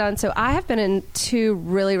I've ever done. So I have been in 2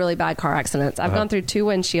 really, really bad car accidents. I've gone through 2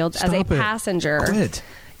 windshields as a passenger. Quit.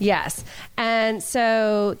 Yes. And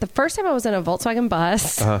so the first time I was in a Volkswagen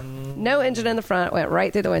bus, no engine in the front, went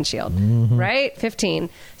right through the windshield, right? 15.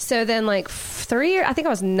 So then like 3 years, I think I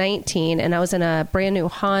was 19, and I was in a brand new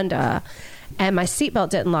Honda, and my seatbelt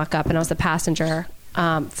didn't lock up, and I was the passenger,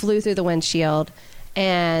 flew through the windshield,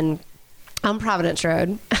 and on Providence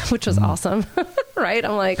Road, which was awesome, right?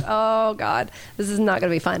 I'm like, oh God, this is not going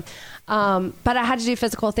to be fun. But I had to do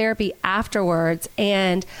physical therapy afterwards,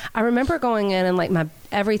 and I remember going in and like my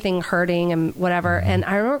everything hurting and whatever. And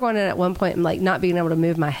I remember going in at one point and like not being able to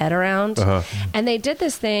move my head around. And they did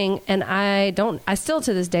this thing, and I still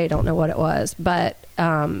to this day don't know what it was, but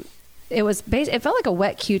it was it felt like a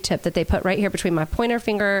wet Q-tip that they put right here between my pointer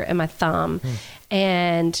finger and my thumb.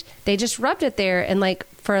 And they just rubbed it there and like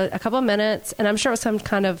for a couple of minutes, and I'm sure it was some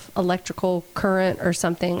kind of electrical current or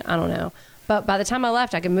something. I don't know. But by the time I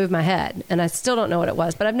left, I could move my head, and I still don't know what it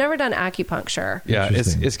was. But I've never done acupuncture. Yeah,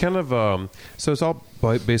 it's kind of so it's all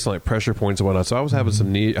based on like pressure points and whatnot. So I was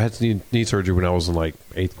having I had some knee surgery when I was in like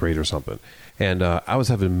 8th grade or something, and I was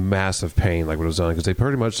having massive pain like when it was done because they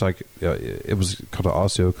pretty much like it was called an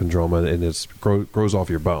osteochondroma, and it grows off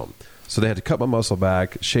your bone. So they had to cut my muscle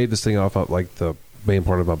back, shave this thing off like the main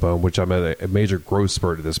part of my bone, which I'm at a major growth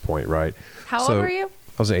spurt at this point, right? How old were you?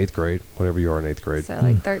 I was in 8th grade, whenever you are in 8th grade. So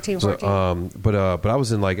like 13, 14. So, but I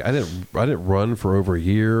was in like I didn't run for over a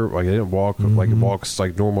year. Like I didn't walk like walks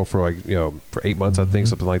like normal for like for 8 months, I think,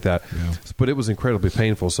 something like that. Yeah. But it was incredibly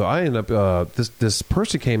painful. So I ended up this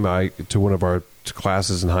person came out to one of our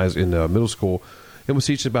classes in middle school and was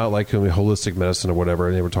teaching about like holistic medicine or whatever,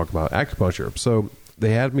 and they were talking about acupuncture. So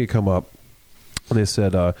they had me come up. And they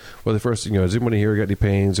said, well, the first, does anybody here got any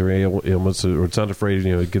pains or any ailments or it's not afraid,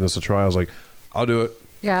 giving us a try? I was like, I'll do it.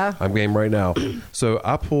 Yeah. I'm game right now. So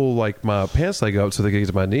I pull like my pants leg up so they get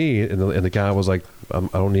to my knee, and the guy was like, I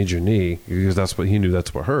don't need your knee, because that's what he knew,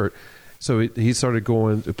 that's what hurt. So he started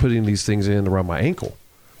putting these things in around my ankle,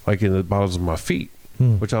 like in the bottoms of my feet,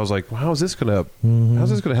 which I was like, well, how's this gonna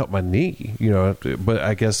help my knee? But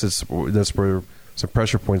I guess that's where some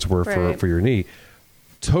pressure points were for your knee.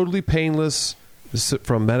 Totally painless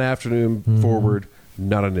from that afternoon forward.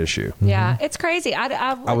 Not an issue. Yeah, it's crazy.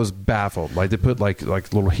 I was baffled. Like they put like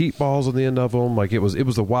little heat balls on the end of them. Like it was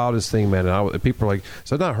the wildest thing, man. And people were like,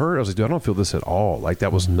 "So not hurt?" I was like, "Dude, I don't feel this at all. Like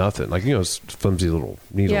that was nothing. Like it's flimsy little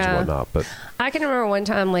needles and whatnot." But I can remember one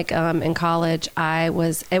time, like in college, it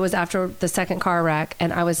was after the second car wreck,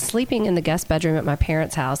 and I was sleeping in the guest bedroom at my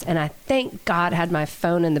parents' house, and I thank God had my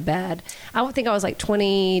phone in the bed. I would think I was like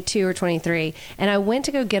 22 or 23, and I went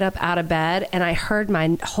to go get up out of bed, and I heard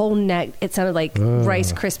my whole neck. It sounded like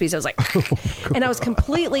Rice Krispies. I was like, and I was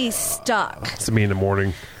completely stuck. It's me in the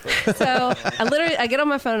morning. So I get on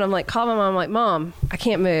my phone and I'm like, call my mom. I'm like, Mom, I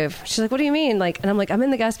can't move. She's like, what do you mean? Like, and I'm like, I'm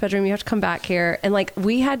in the guest bedroom. You have to come back here. And like,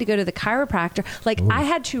 we had to go to the chiropractor. Like, I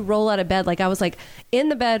had to roll out of bed. Like, I was like in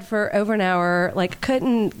the bed for over an hour. Like,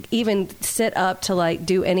 couldn't even sit up to like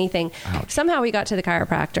do anything. Ouch. Somehow we got to the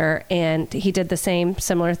chiropractor and he did the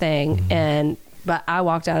similar thing. But I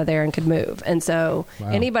walked out of there and could move. And so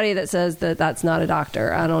anybody that says that that's not a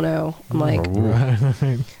doctor, I don't know. I'm like,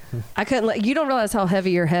 I couldn't. You don't realize how heavy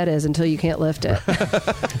your head is until you can't lift it.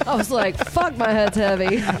 I was like, fuck, my head's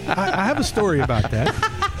heavy. I have a story about that.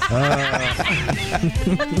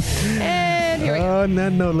 And here we go. On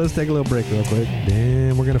that note, let's take a little break real quick.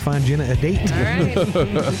 Then we're going to find Jenna a date. All right.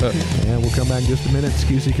 And we'll come back in just a minute. It's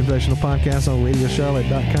QC Confessional Podcast on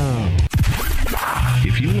RadioCharlotte.com.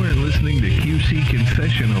 If you weren't listening to QC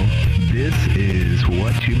Confessional, this is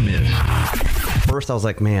what you missed. First, I was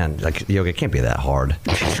like, man, like yoga can't be that hard.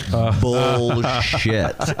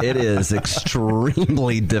 Bullshit. It is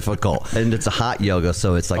extremely difficult. And it's a hot yoga,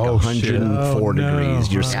 so it's like 104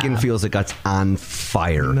 degrees. Your skin feels like it's on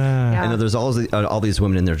fire. And there's all these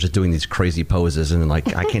women in there just doing these crazy poses, and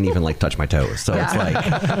like I can't even like touch my toes. So it's like,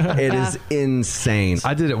 it is insane.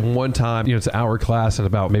 I did it one time. It's an hour class, and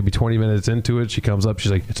about maybe 20 minutes into it, she comes up,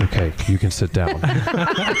 she's like, it's okay, you can sit down.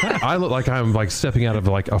 I look like I'm like stepping out of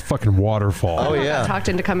like a fucking waterfall. Oh, yeah. I talked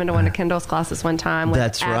into coming to one of Kendall's classes one time with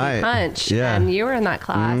That's Abby right. Punch. Yeah. And you were in that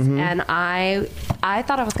class. And I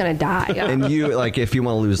thought I was going to die. And you, like, if you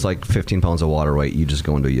want to lose like 15 pounds of water weight, you just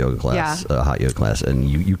go into a yoga class, a hot yoga class, and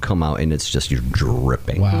you come out and it's just, you're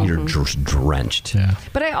dripping. Wow. You're just drenched. Yeah.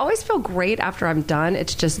 But I always feel great after I'm done.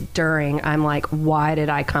 It's just during, I'm like, why did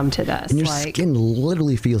I come to this? And your skin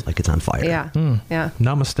literally feels like it's on fire. Yeah. Yeah.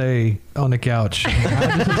 Namaste on the couch.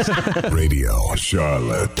 Radio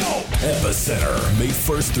Charlotte. Epicenter, May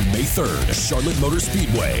 1st through May 3rd. Charlotte Motor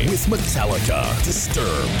Speedway with Metallica,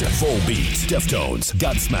 Disturbed, Volbeat, Deftones,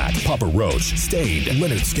 Godsmack, Papa Roach, Staind,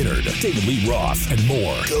 Lynyrd Skynyrd, David Lee Roth, and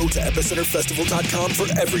more. Go to epicenterfestival.com for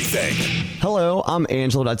everything. Hello, I'm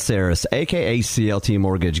Angelo Datsaris, a.k.a. CLT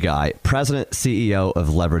Mortgage Guy, President, CEO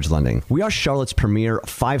of Leverage Lending. We are Charlotte's premier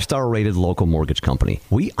 5-star rated local mortgage company.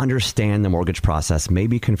 We understand the mortgage process may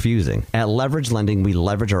be confusing. At Leverage Lending, we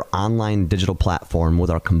leverage our online digital platform with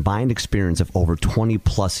our combined experience of over 20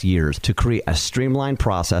 plus years to create a streamlined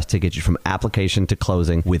process to get you from application to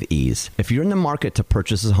closing with ease. If you're in the market to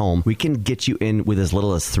purchase a home, we can get you in with as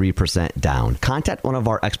little as 3% down. Contact one of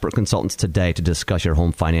our expert consultants today to discuss your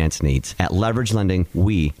home finance needs. At Leverage Lending,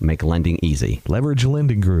 we make lending easy. Leverage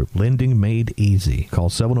Lending Group. Lending made easy. Call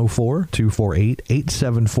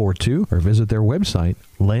 704-248-8742 or visit their website,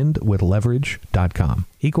 lendwithleverage.com.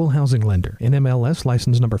 Equal housing lender. NMLS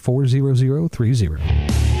license number 40030.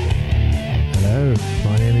 Hello,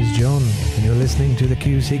 my name is John, and you're listening to the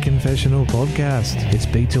QC Confessional Podcast. It's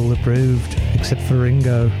Beatle approved, except for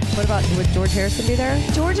Ringo. What about, would George Harrison be there?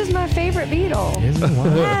 George is my favorite Beatle. Is he?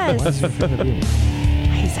 Why? Yes. Why is your favorite Beatle?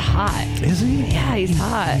 He's hot. Is he? Yeah, he's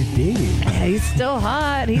hot. You dig it. Yeah, he's still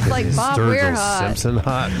hot. He's like Bob Weir hot. Simpson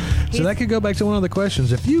hot. So that could go back to one of the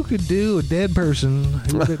questions. If you could do a dead person,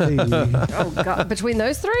 who would it be? Oh, God. Between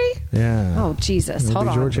those three? Yeah. Oh, Jesus. Would it Hold be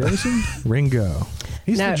on. George Harrison? Ringo.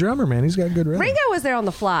 He's No. the drummer, man. He's got good rhythm. Ringo was there on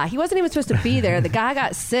the fly. He wasn't even supposed to be there. The guy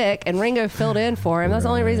got sick, and Ringo filled in for him. That's the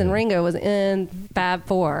only reason Ringo was in Fab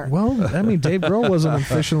Four. Well, I mean, Dave Grohl was an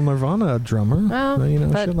official Nirvana drummer. Well, So,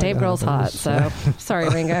 shit but like Dave that Grohl's hot, happens. so sorry,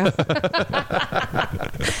 Ringo.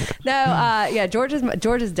 No,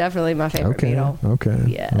 George is definitely my favorite Beatle. Okay.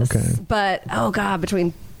 Yes, Okay. but oh God,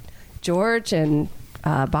 between George and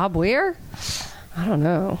Bob Weir, I don't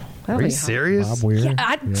know. That'd Are you be hot. serious? Bob Weir. Yeah,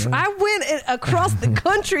 I went across the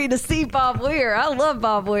country to see Bob Weir. I love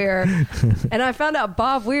Bob Weir. And I found out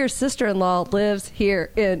Bob Weir's sister-in-law lives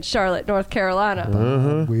here in Charlotte, North Carolina.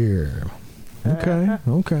 Bob Weir. Okay.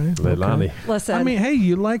 Leilani. Okay. Listen. I mean, hey,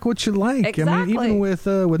 you like what you like. I Exactly. mean, even with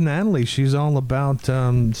Natalie, she's all about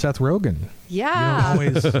Seth Rogen. Yeah. You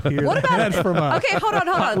always hear What about that from a okay, hold on.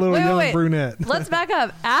 little young Wait. brunette. Let's back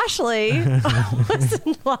up. Ashley was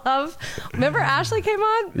in love. Remember Ashley came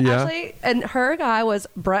on? Yeah. Ashley, and her guy was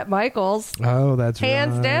Bret Michaels. Oh, that's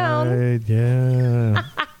Hands right. down. Yeah.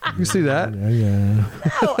 You see that? Yeah.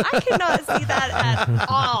 No, I cannot see that at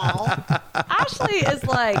all. Ashley is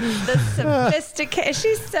like the sophisticated.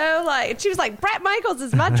 She's so like, she was like, Bret Michaels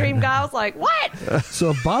is my dream guy. I was like, what? So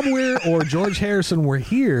if Bob Weir or George Harrison were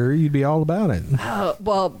here, you'd be all about it. Oh,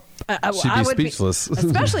 well, She'd be would speechless.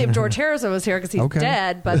 especially if George Harrison was here because he's Okay.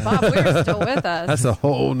 dead, but Bob Weir's still with us. That's a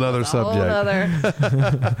whole nother subject.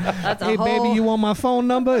 That's a Hey, whole baby, you want my phone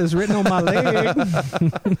number? It's written on my leg.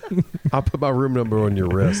 I'll put my room number on your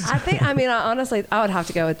wrist. honestly, I would have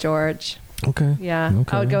to go with George. Okay. Yeah,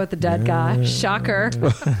 Okay. I would go with the dead guy. Shocker.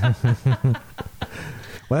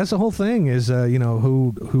 Well, that's the whole thing is,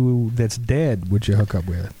 who that's dead would you hook up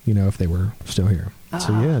with, if they were still here.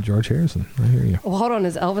 So, yeah, George Harrison. I hear you. Well, hold on.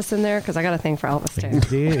 Is Elvis in there? Because I got a thing for Elvis, He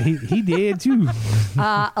too. did. He did, too.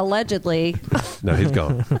 Allegedly. No, he's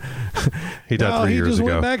gone. He died 3 years just ago.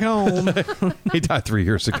 went back home. He died 3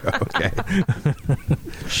 years ago. Okay.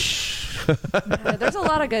 There's a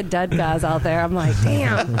lot of good dead guys out there. I'm like,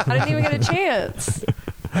 damn, I didn't even get a chance.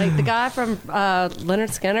 Like the guy from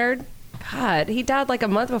Leonard Skinner. God, he died like a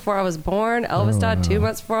month before I was born. Elvis died 2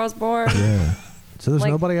 months before I was born. Yeah. So there's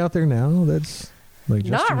Like- nobody out there now that's like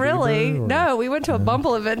Justin Not really. Bieber or- No, we went to a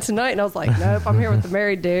Bumble event tonight, and I was like, nope, I'm here with the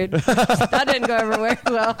married dude. That didn't go over very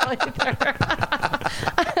well either.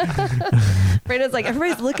 Brandon's like,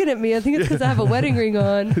 everybody's looking at me. I think it's because I have a wedding ring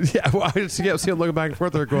on. Yeah, well, I just see him looking back and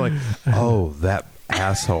forth. They're going like, "Oh, that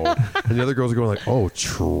asshole," and the other girls are going like, "Oh,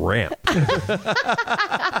 tramp."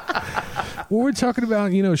 Well, we're talking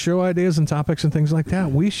about, show ideas and topics and things like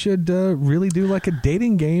that. We should really do like a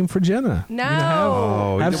dating game for Jenna.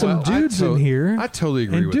 No. Have you know some what? dudes in here. I totally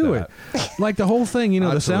agree and with do that. it. Like the whole thing,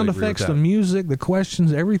 I the sound totally agree effects, with the that. music, the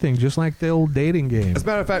questions, everything, just like the old dating game. As a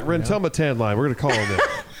matter of fact, Ren, tell him a tan line. We're going to call him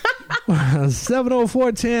that.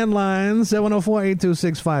 704-10 line,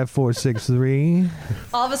 704-826-5463.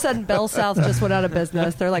 All of a sudden, Bell South just went out of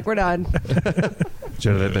business. They're like, we're done.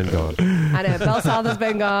 Jenna, they've been gone. I know. Bell South has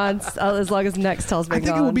been gone as long as Nextel's been I gone.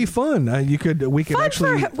 think it would be fun. We could fun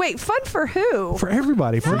actually fun for who? for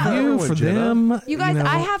everybody, for No. you, for Jenna. them. You guys,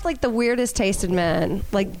 I have like the weirdest taste in men,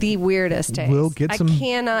 like the weirdest taste. We'll get some. I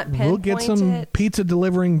cannot pinpoint We'll get some it. pizza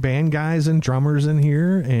delivering band guys and drummers in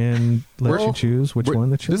here, and let you choose which one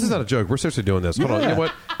that you. This is not a joke. We're seriously doing this. Hold on. You know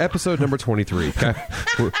what? Episode number 23. Okay?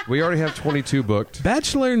 We already have 22 booked.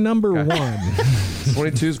 Bachelor number one.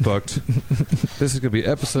 22's booked. This is going to be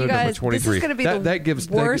episode You guys, number 23. this is going to be that gives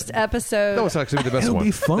worst episode. No, it's actually the best It'll one.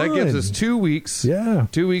 be fun. That gives us 2 weeks. Yeah.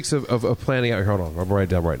 2 weeks of planning out. Hold on. I'm writing it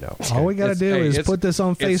down right now. All we got to do is put this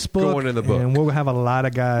on it's Facebook, going in the book. and we'll have a lot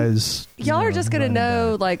of guys. Y'all are just going to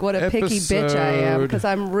know like what a picky bitch I am because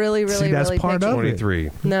I'm really, really, See, that's really part picky. of it. 23.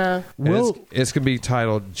 No. And Well- it's going to be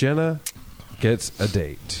titled Jenna Gets a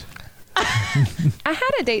Date. I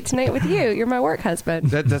had a date tonight with you. You're my work husband.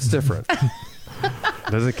 That's different.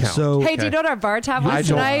 Doesn't count. So- Hey, do you know what our bar tab was I don't-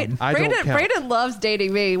 tonight? I don't count. Brandon loves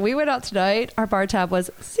dating me. We went out tonight. Our bar tab was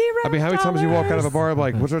 $0. I mean, how many times you walk out of a bar, I'm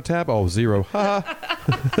like, what's our tab? Oh, 0. Ha.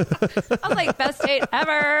 I was like, best date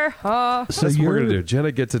ever. Oh. So That's what we're your- going to do.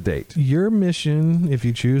 Jenna gets a date. Your mission, if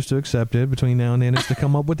you choose to accept it, between now and then, is to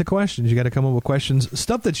come up with the questions. You got to come up with questions,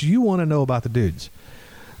 stuff that you want to know about the dudes.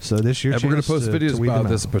 So this year, And we're going to post videos weed about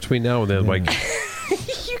them this out. between now and then. Like,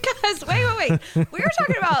 You guys Wait. We were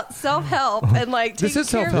talking about self-help and like This is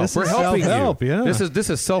taking care of- self-help. We're helping self-help, you. yeah. This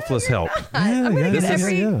is selfless help. I'm gonna get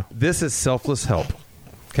every. This is selfless help.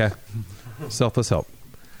 Okay, selfless help.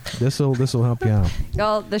 This will help you out.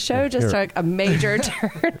 Well, the show just took a major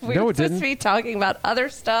turn. We No, were it supposed didn't. to be talking about other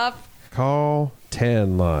stuff. Call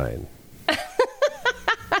 10 line.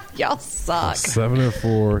 Y'all suck.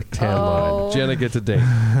 704 10 line. Jenna gets a date.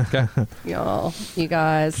 Okay. Y'all, you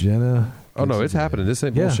guys. Jenna. Oh no, it's happening. This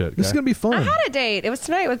ain't bullshit. This is okay? going to be fun. I had a date. It was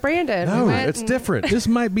tonight with Brandon. No, We went it's and- different. This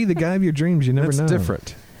might be the guy of your dreams. You never It's know.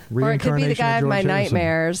 different. Or it could be the guy of my Reincarnation George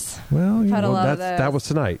Harrison. nightmares. Well, Had a lot of That those. was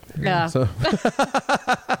tonight. Yeah. So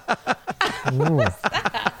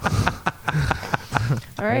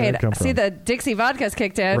All right. Where'd it come I see from? the Dixie vodka's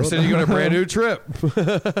kicked in. we're sending you on a brand new trip.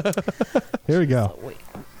 Here we go.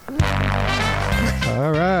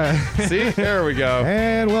 All right. See, there we go.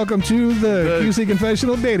 And welcome to the QC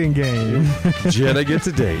Confessional Dating Game. Jenna gets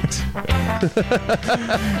a date.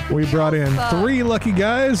 We brought in 3 lucky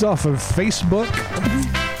guys off of Facebook.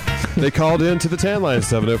 They called in to the 10 line,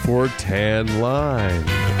 704 10 line.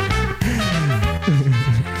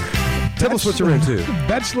 Tell us what you're into.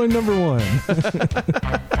 Bachelor number 1.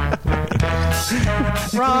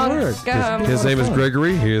 Wrong. Word. Go home. His name is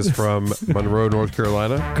Gregory. He is from Monroe, North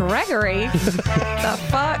Carolina. Gregory? The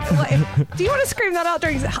fuck? What? Do you want to scream that out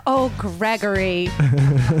during... Oh, Gregory.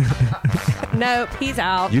 Nope, he's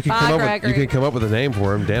out. You can, Bye, you Gregory. can come up with a name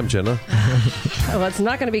for him. Damn, Jenna. Well, it's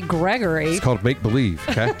not going to be Gregory. It's called Make Believe,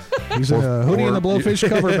 okay? He's in a Hootie and the Blowfish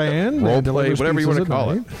cover band. Role that play, delivers whatever you pizzas want to at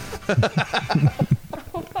call night. it.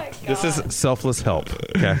 Oh, my God. This is selfless help,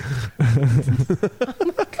 okay?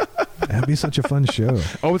 That'd be such a fun show.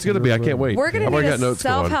 Oh, it's going to be. I can't wait. We're going I've to already need got a notes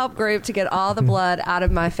going. self-help group to get all the blood out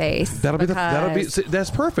of my face. That'll be see, that's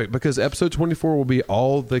perfect because episode 24 will be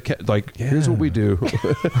all the here's what we do.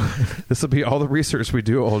 This will be all the research we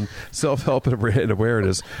do on self-help and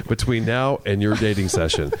awareness between now and your dating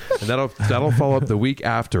session, and that'll follow up the week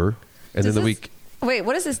after, and then the week. Wait,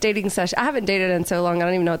 what is this dating session? I haven't dated in so long. I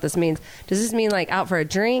don't even know what this means. Does this mean like out for a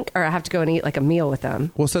drink, or I have to go and eat like a meal with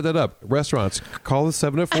them? We'll set that up. Restaurants, call the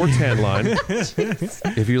 70410 line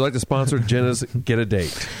if you'd like to sponsor Jenna's Get a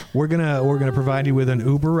Date. We're gonna provide you with an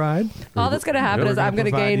Uber ride. All that's going to happen We're is I'm going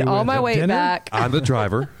to provide gain you all with my a weight dinner. back. I'm the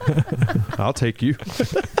driver. I'll take you.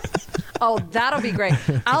 Oh, that'll be great.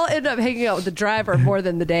 I'll end up hanging out with the driver more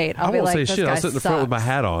than the date. I'll I be won't like, say this shit. guy I'll sit in the front with my sucks.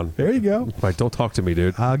 hat on. There you go. Like, don't talk to me,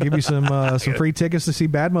 dude. I'll give you some free tickets to see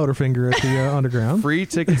Bad Motorfinger at the Underground. Free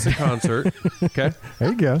tickets to concert. Okay. There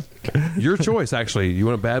you go. Your choice, actually. You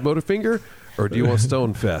want a Bad Motorfinger or do you want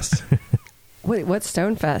Stone Fest? Wait, what's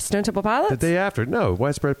Stonefest? Stone Temple Pilots? The day after. No.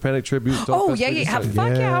 Widespread Panic Tribute. Stone Oh, Fest, yeah, we yeah. decided.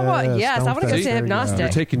 Fuck yeah. I want to Stonefest. go see There you go. You're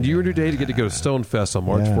Hypnostic. taking you and your day to get to go to Stone Fest on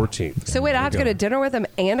March Yeah. 14th. So wait, I have to go to dinner with him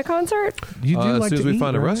and a concert? You do As like soon as to we eat,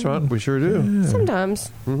 find a right? restaurant, we sure do.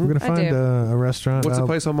 Sometimes. We're gonna I find do. a restaurant. What's the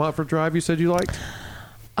place on Montfort Drive you said you liked?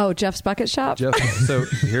 Oh, Jeff's Bucket Shop? Jeff. So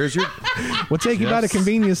here's your We'll take you by the Yes.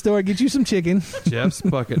 convenience store, get you some chicken. Jeff's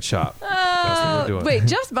Bucket Shop. That's what we're doing. Wait,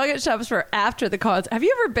 Jeff's Bucket Shop is for after the concert. Have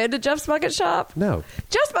you ever been to Jeff's Bucket Shop? No.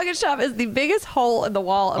 Jeff's Bucket Shop is the biggest hole in the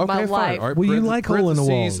wall of my Okay, fine. life. All right, Well, you like hole in the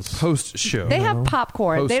parentheses, walls. Post show. They have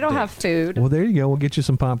popcorn. They don't Post-date. have food. Well, there you go. We'll get you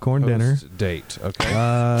some popcorn dinner. Date. Okay.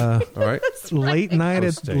 Uh, All right. late night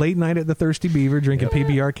at the Thirsty Beaver, drinking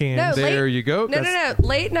PBR cans. No, There you go. No.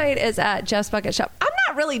 Late night is at Jeff's Bucket Shop. I'm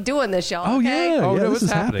not really doing this, y'all. Oh okay? yeah, Oh, yeah, no, this it's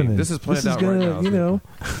is happening. happening. This is planned out gonna, right now. You know,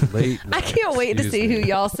 Late I night. can't wait to see who Excuse me.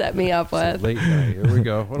 y'all set me up with. Late night. Here we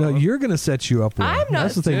go. no, you're going to set you up with. I'm not-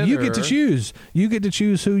 That's the thing. You get to Dinner. choose. You get to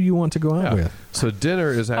choose who you want to go out Yeah. with. So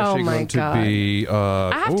dinner is actually Oh, my going to God. be.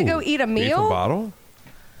 I have to go eat a meal? bottle.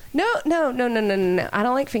 No. I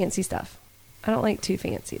don't like fancy stuff. I don't like too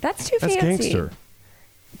fancy. That's too That's fancy. gangster.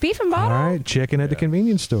 Beef and All bottle? right, chicken at the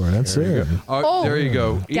convenience store. That's There you it. go. Oh. There you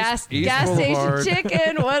go. Gas East station Boulevard.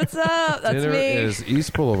 chicken. What's up? That's Dinner me. is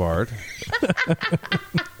East Boulevard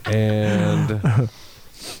and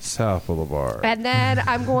South Boulevard. And then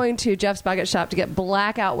I'm going to Jeff's Bucket Shop to get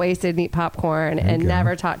blackout wasted and eat popcorn and go.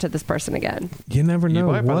 never talk to this person again. You never You know.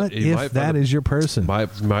 might find What it- you might if find that it- is your person?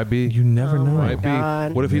 Might be. You never know. Might be.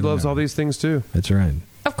 God. What if he loves all these things too? That's right.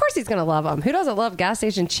 Of course he's going to love them. Who doesn't love gas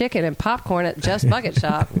station chicken and popcorn at Jeff's Bucket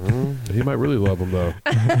Shop? He might really love them though.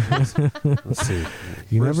 Let's see.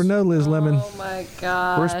 You Where's- never know, Liz Lemon. Oh my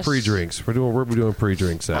gosh. Where's pre-drinks? Where are we doing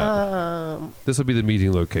pre-drinks at? This will be the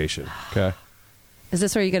meeting location. Okay. Is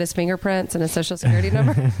this where you get his fingerprints and his social security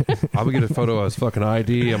number? I'm gonna get a photo of his fucking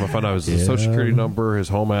ID. I'm gonna find out his social security number, his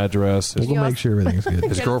home address, his, We'll make sure everything's good.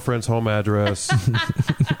 his girlfriend's home address.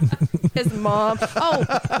 His mom. Oh,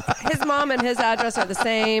 his mom and his address are the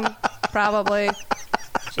same, probably.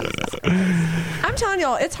 Jesus Christ. I'm I'm telling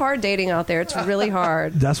y'all, it's hard dating out there. It's really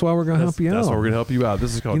hard. That's why we're going to help you out. That's why we're going to help you out.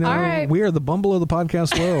 This is called. You know, All right. we are the Bumble of the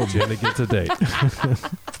podcast world. Jenna gets a date.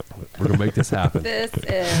 We're going to make this happen. This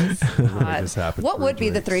is make this happen. What would be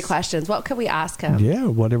the 3 questions? What could we ask him? Yeah,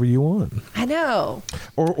 whatever you want. I know.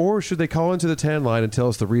 Or should they call into the 10 line and tell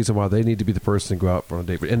us the reason why they need to be the person to go out for a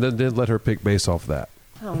date, and then let her pick based off of that?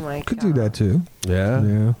 Oh my god. Could do that too. Yeah.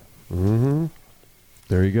 Yeah. Mm-hmm.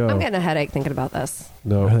 There you go. I'm getting a headache thinking about this.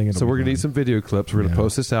 No. I think it'll So be we're going to fun. need some video clips. We're going to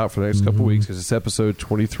post this out for the next couple weeks because it's episode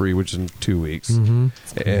 23, which is in 2 weeks.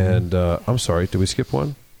 And I'm sorry, did we skip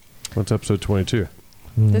one? What's episode 22?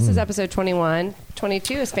 This is episode 21.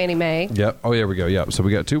 22 is Fannie Mae. Yep. Oh, yeah, we go. Yep. So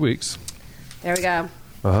we got 2 weeks. There we go.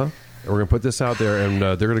 Uh-huh. And we're going to put this out there, and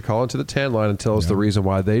they're going to call into the 10 line and tell us the reason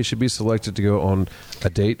why they should be selected to go on a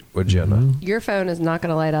date with Jenna. Your phone is not going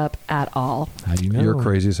to light up at all. How do you know? You're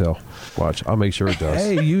crazy as hell. Watch. I'll make sure it does.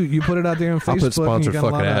 Hey, you put it out there on Facebook. I'll put sponsored and you got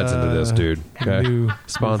a fucking lot ads of, into this, dude. Okay? new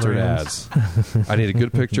Sponsored brands. ads. I need a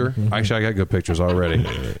good picture. Actually, I got good pictures already.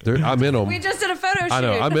 I'm in them. We just did a photo shoot. I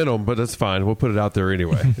know. I'm in them, but that's fine. We'll put it out there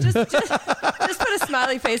anyway. Just put a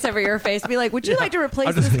smiley face over your face. Be like, would you like to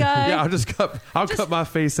replace this guy? Yeah, I'll cut my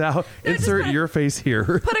face out. Insert your face here.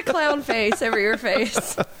 Put a clown face over your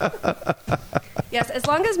face. Yes, as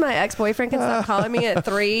long as my ex-boyfriend can stop calling me at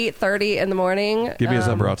 3:30 in the morning. Give me his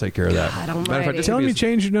number. I'll take care of that. God Matter of fact, almighty. just Tell give him me you his-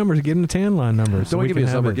 change your number to get him the 10 line number. Don't give me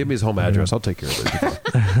his number. Give me his home address. I'll take care of it.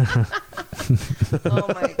 Oh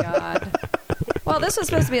my god. Well, this was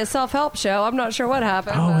supposed to be a self-help show. I'm not sure what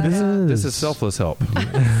happened. Oh, but, it is. This is selfless help.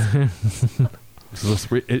 So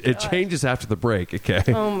it changes after the break. Okay.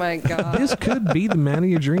 Oh my god. This could be the man of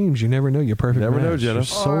your dreams. You never know. You're perfect. Never know, match. Jenna. You're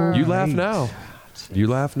so You laugh right. now. You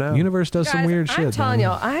laugh now. Universe does some Guys, weird shit. I'm telling man.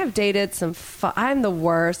 y'all, I have dated some. I'm the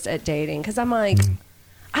worst at dating because I'm like,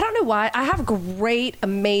 I don't know why. I have great,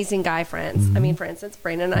 amazing guy friends. I mean, for instance,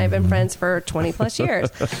 Brandon and I have been friends for 20 plus years.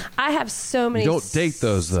 I have so many. You don't date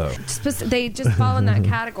those though. They just fall in that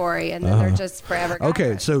category, and then they're just forever. Guy Okay,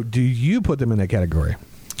 friends. so do you put them in that category?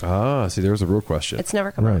 Ah, see, there's a real question. It's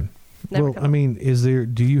never come Right. up. Never Well, come I up. mean,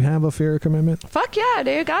 do you have a fair commitment? Fuck yeah,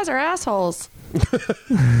 dude. Guys are assholes.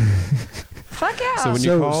 Fuck yeah. So when you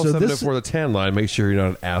So- call so 704 the 10 line, make sure you're not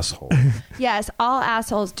an asshole. Yes, all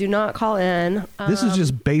assholes do not call in. This is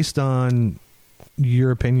just based on your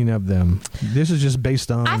opinion of them. This is just based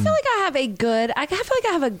on. I feel like I have a good. I feel like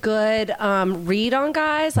I have a good read on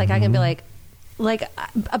guys. Like I can be like,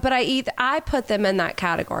 but I put them in that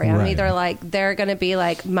category. I'm Right. either like they're going to be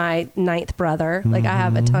like my 9th brother. Like I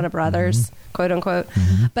have a ton of brothers, quote unquote.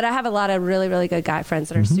 But I have a lot of really really good guy friends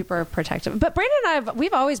that are super protective. But Brandon and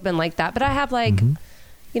we've always been like that. But I have like,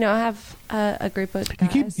 I have a group of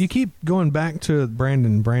guys. You keep going back to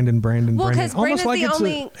Brandon. Well, Brandon. 'cause Almost Brandon's like the it's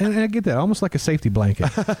only- and I get that. Almost like a safety blanket.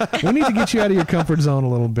 We need to get you out of your comfort zone a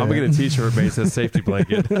little bit. I'm going to get a t-shirt made that says safety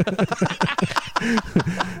blanket.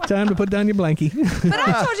 Time to put down your blankie. But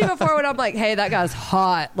I told you before when I'm like, hey, that guy's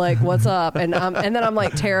hot. Like, what's up? And then I'm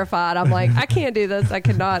like terrified. I'm like, I can't do this. I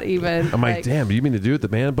cannot even. I'm like, damn, do you mean to do it the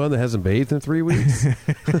man bun that hasn't bathed in 3 weeks?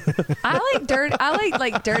 I like dirty. I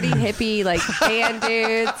like dirty hippie like band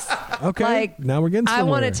dudes. Okay, Like, now we're getting I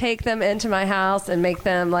somewhere. want to take them into my house and make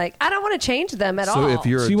them like. I don't want to change them at all. So if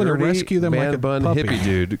you're So a you wanna dirty rescue them man like a bun puppy. hippie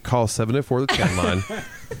dude, call 704 the 10 line.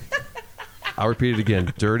 I'll repeat it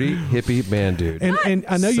again. Dirty hippie man dude. And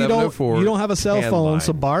I know you don't 704 have a cell phone,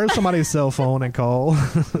 so landline. borrow somebody's cell phone and call.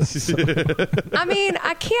 I mean,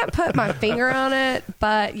 I can't put my finger on it,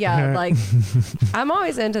 but yeah, like I'm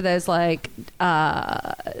always into those like.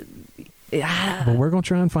 Yeah. But we're gonna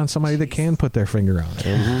try and find somebody that can put their finger on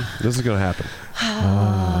it. This is going to happen.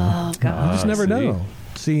 Oh God. You just never see? know.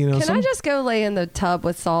 See, you know, Can I just go lay in the tub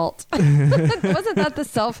with salt? Wasn't that the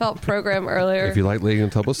self-help program earlier? If you like laying in a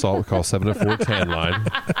tub of salt, call 704 10 line.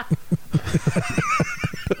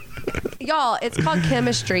 Y'all, it's called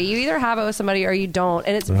chemistry. You either have it with somebody or you don't.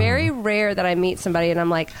 And it's very rare that I meet somebody and I'm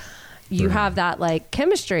like, you have that like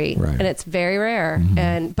chemistry. Right. And it's very rare.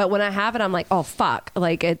 But when I have it, I'm like, oh fuck.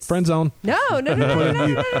 Like it's friend zone. No.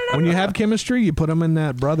 When you have chemistry, you put them in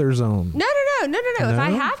that brother zone. No. If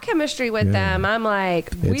I No? have chemistry with Yeah. them, I'm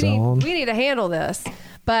like, It's on. we need to handle this.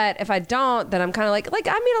 But if I don't, then I'm kind of like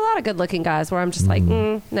I meet a lot of good looking guys where I'm just like,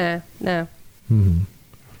 no.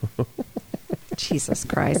 Jesus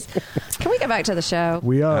Christ. Can we get back to the show?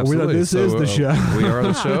 We are. Absolutely. This is the show. We are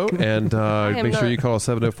the show. And am make sure not- you call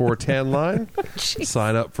 704 10 line.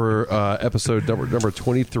 Sign up for episode number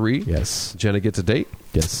 23. Yes. Jenna gets a date.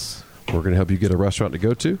 Yes. We're going to help you get a restaurant to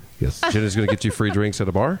go to. Yes. Jenna's going to get you free drinks at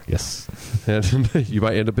a bar. Yes. And you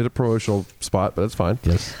might end up in a promotional spot, but that's fine.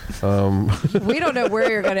 Yes. We don't know where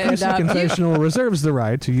you're going to end QC up. Confessional reserves the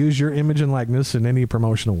right to use your image and likeness in any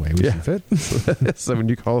promotional way we see fit. So when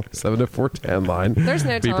you call 70410 line, There's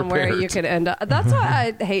no be telling where prepared. you could end up. That's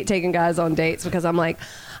why I hate taking guys on dates, because I'm like,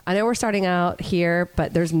 I know we're starting out here,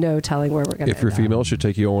 but there's no telling where we're going to end If you're up. female, should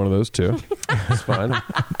take you on one of those too. It's fine.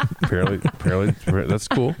 Apparently, that's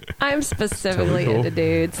cool. I'm specifically Totally cool. into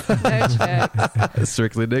dudes. No chicks. It's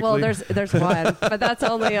strictly Nick. Well, there's one, but that's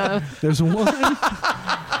only There's one.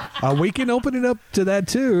 We can open it up to that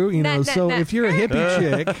too. You know, so if you're a hippie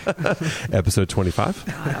chick, episode 25.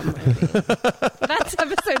 that's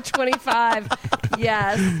episode 25.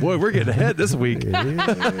 Yes. Boy, we're getting ahead this week. All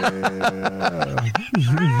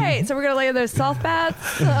right. So we're gonna lay those salt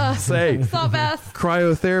baths. Say Salt baths.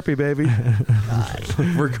 cryotherapy, baby.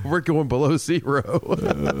 We're going below zero.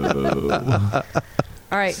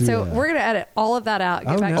 All right. So we're gonna edit all of that out.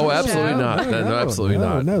 Get back to Oh, the absolutely show. not. No, absolutely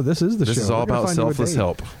not. No, this is the show. This is all We're gonna about find you a selfless date.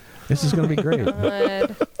 help. This is going to be great.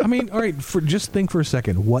 God. I mean, all right. Just think for a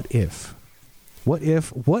second. What if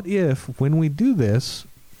when we do this,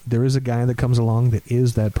 there is a guy that comes along that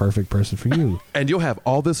is that perfect person for you? And you'll have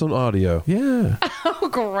all this on audio. Yeah. Oh,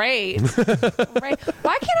 great. Great.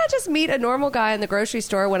 Why can't I just meet a normal guy in the grocery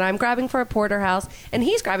store when I'm grabbing for a porterhouse and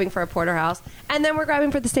he's grabbing for a porterhouse, and then we're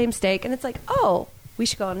grabbing for the same steak, and it's like, oh, we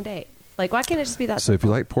should go on a date. Like, why can't it just be that So if you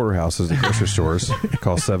like porterhouses at grocery stores,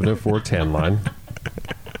 call 70410 line.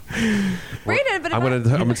 Brandon, but if I'm going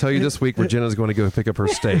to tell you this week where Jenna's going to go pick up her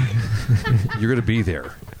steak. You're going to be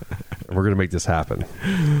there. And we're going to make this happen.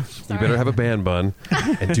 You better have a man bun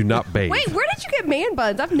and do not bathe. Wait, where did you get man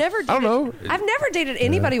buns? I've never dated, I don't know. I've never dated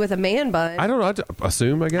anybody with a man bun. I don't know. I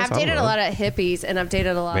assume, I guess. I've dated a lot of hippies, and I've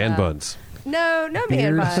dated a lot man of buns. No man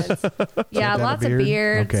Beards? buns. Yeah, Gotta lots have a of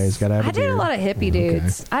beard? beards. Okay, he's gotta have a I dated beard. a lot of hippie Okay.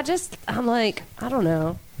 dudes. I'm like, I don't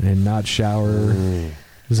know. And not shower.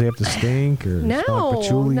 Does he have to stink or No, smoke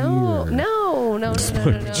patchouli? no, or no.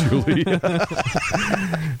 Julie.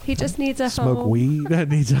 He just needs a Smoke home. weed? That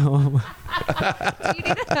needs a home. If you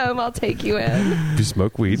need a home, I'll take you in. If you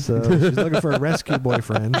smoke weed. So she's looking for a rescue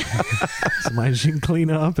boyfriend. Somebody she can clean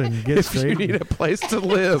up and get If you straight. need a place to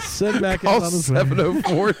live, Sit back call out on the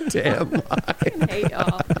 70410 I hate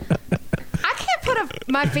y'all. I can't put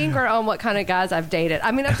my finger on what kind of guys I've dated.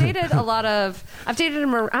 I mean, I've dated I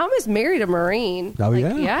almost married a Marine. Oh, Like,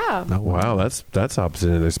 yeah? Yeah. Oh, Wow, that's opposite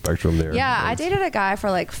end of the spectrum there. Yeah, I dated a guy for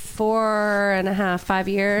like 4.5, 5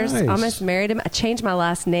 years. Nice. Almost married him. I changed my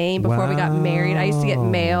last name before we got married. I used to get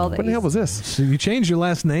mail. When the hell was this? So you changed your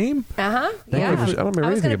last name? Yeah. I don't remember I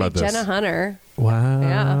was anything gonna about be this. Jenna Hunter. Wow.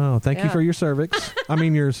 Yeah. Thank you Yeah. for your service. I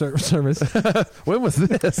mean, your service. When was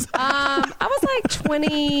this? I was like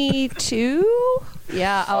 22.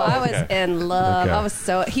 Yeah. Oh, I was in love.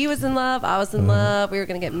 Okay. He was in love. I was in love. We were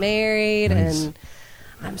going to get married, and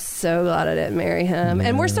I'm so glad I didn't marry him.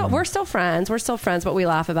 And we're still friends. We're still friends, but we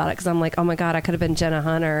laugh about it because I'm like, oh my God, I could have been Jenna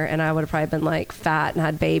Hunter, and I would have probably been like fat and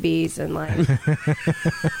had babies and like,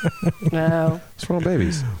 no. What's wrong with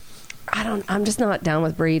babies? I'm just not down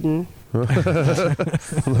with breeding. But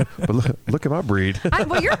look at my breed.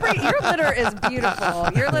 Well, your litter is beautiful.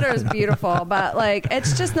 Your litter is beautiful, but like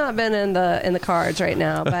it's just not been in the cards right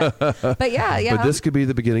now. But yeah. But this could be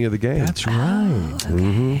the beginning of the game. That's right.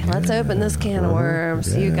 Let's open this can of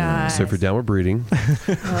worms, you guys. So if you're down with breeding,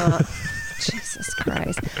 Jesus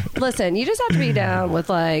Christ! Listen, you just have to be down with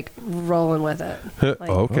like rolling with it. Like,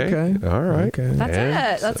 okay. All right. Okay.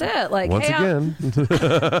 That's it. Like, Once hey, again,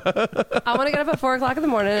 I want to get up at 4:00 in the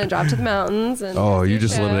morning and drive to the mountains. And oh, do you a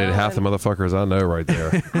just show eliminated half the and- motherfuckers I know right there.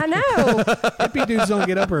 I know. Hippie dudes don't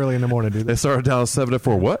get up early in the morning, do they? They started down 7 to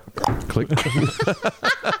 4. What? Click.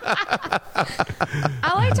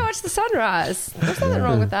 I like to watch the sunrise. There's nothing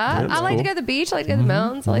wrong with that. That's I like to cool. go to the beach. I like to go to the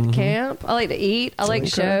mountains. I like to camp. I like to eat. I like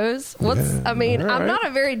shows. I mean, All I'm right. not a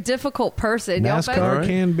very difficult person. Y'all both- NASCAR,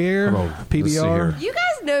 canned beer, Come on, let's see PBR. here. You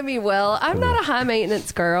guys know me well. I'm not a high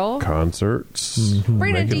maintenance girl. Concerts.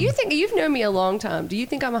 Brandon, do Making- you think you've known me a long time? Do you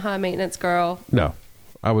think I'm a high maintenance girl? No,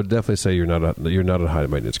 I would definitely say you're not a high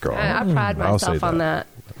maintenance girl. I pride I'll say myself on that.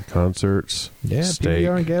 Concerts. Yeah, steak.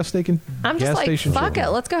 PBR and gas station. I'm gas just like, station fuck it.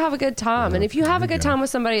 Let's go have a good time. And if you have a good time with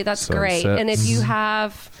somebody, that's Sunset. great. And if you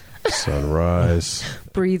have Sunrise.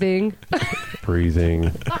 Breathing.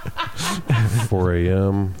 4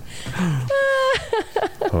 a.m.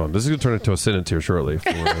 Oh, this is going to turn into a sentence here shortly.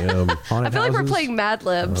 4 a.m. I feel like we're playing Mad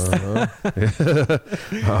Libs. An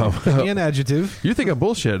adjective. You think I'm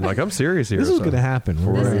bullshitting. Like, I'm serious here. This is going to happen.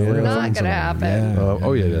 This is not going to happen.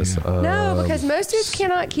 Oh, yeah, it is. No, because most dudes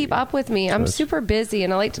cannot keep up with me. I'm super busy,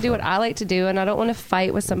 and I like to do what I like to do, and I don't want to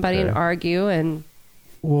fight with somebody and argue. And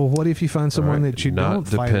well, what if you find someone that you not don't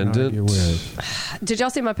fight and argue with? Did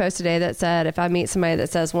y'all see my post today that said if I meet somebody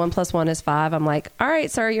that says 1 + 1 is 5, I'm like, all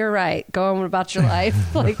right, sir, you're right. Go on about your life.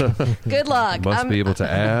 Like, good luck. Must be able to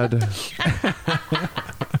add.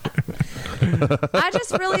 I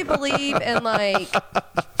just really believe in like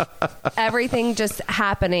everything just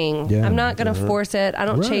happening. Yeah. I'm not going to force it. I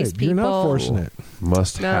don't chase people. You're not forcing it.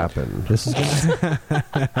 Must happen. This is going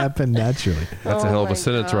to happen naturally. That's a hell of a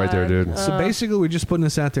sentence right there, dude. So basically, we're just putting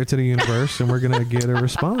this out there to the universe, and we're going to get a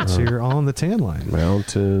response here on the tan line.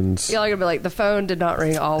 Mountains. Y'all are going to be like, the phone did not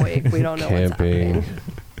ring all week. We don't know Camping. what's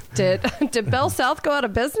happening. Did Bell South go out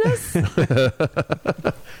of business?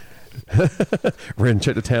 Ren,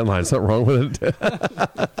 check the tan line. Something wrong with it. Oh,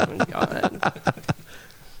 God.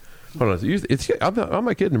 Hold on. I'm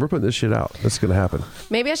not kidding. We're putting this shit out. That's going to happen.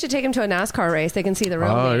 Maybe I should take him to a NASCAR race. They can see the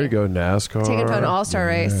real me. There you go. NASCAR. Take him to an all-star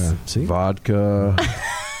race. See? Vodka.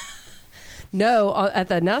 No, at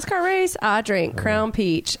the NASCAR race, I drink Crown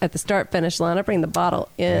Peach at the start-finish line. I bring the bottle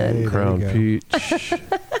in. Hey, Crown Peach.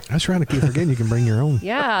 I was trying to keep forgetting you can bring your own.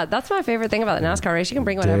 Yeah, that's my favorite thing about the NASCAR race. You can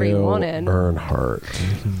bring whatever you want in. Earnhardt.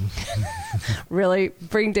 Really?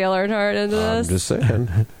 Bring Dale Earnhardt into this?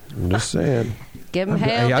 I'm just saying. Give him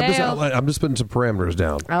hail, Dale. I'm just putting some parameters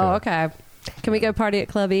down. Oh, okay. Can we go party at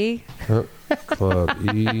Club E? Club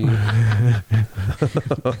E.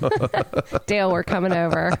 Dale, we're coming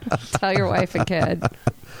over. Tell your wife and kid.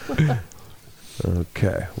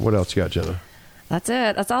 Okay. What else you got, Jenna? That's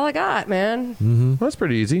it. That's all I got, man. Well, that's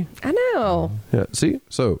pretty easy. I know. Yeah. See?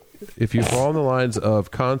 So, if you fall on the lines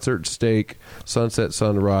of concert, steak, sunset,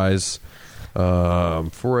 sunrise,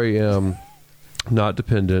 4 a.m., not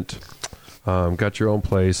dependent, got your own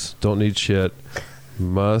place, don't need shit,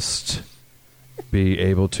 must be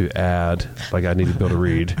able to add, like I need to be able to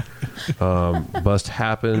read, must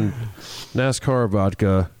happen, NASCAR,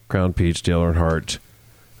 vodka, Crown Peach, Dale Earnhardt,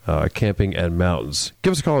 camping and mountains.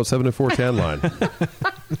 Give us a call at 704-10 line.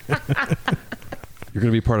 You're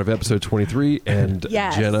going to be part of episode 23, and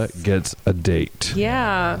Yes. Jenna gets a date.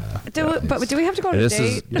 Yeah. But do we have to go on a This date?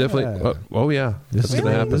 is definitely. Oh yeah, This that's is,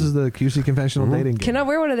 going to happen. this is the QC confessional dating game. Can I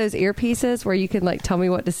wear one of those earpieces where you can like tell me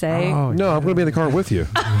what to say? Oh, No, I'm going to be in the car with you.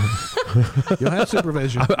 you'll have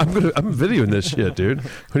supervision. I'm videoing this shit, dude.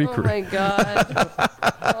 What are you Oh my god!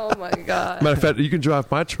 Oh my god! Matter of fact, you can drive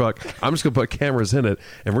my truck. I'm just going to put cameras in it,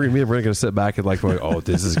 and we're going to sit back and like, oh,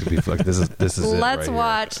 this is going to be fuck. This is. Let's it right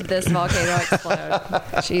watch this volcano explode.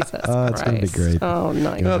 Jesus Christ! It's gonna be great. Oh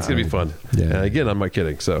no! Here. No, it's going to be fun. Yeah. And again, I'm not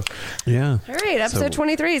kidding. So, Yeah. All right, episode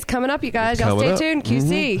 23 is coming up, you guys. Y'all coming stay up. tuned.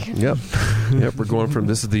 QC. Yep. We're going from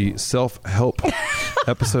this is the self-help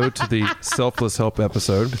episode to the selfless help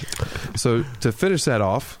episode. So to finish that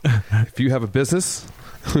off, if you have a business,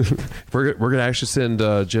 we're going to actually send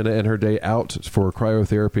Jenna and her day out for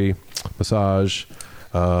cryotherapy, massage,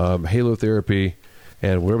 halotherapy,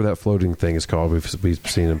 and whatever that floating thing is called. We've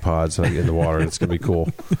seen in pods in the water. It's going to be cool.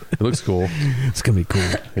 It looks cool. It's going to be cool.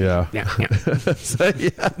 Yeah. So,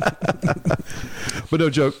 yeah. But no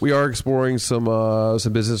joke, we are exploring some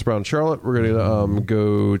business around Charlotte. We're going to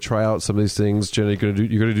go try out some of these things. Jenna, you're going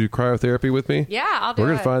to do cryotherapy with me? Yeah, I'll do it. We're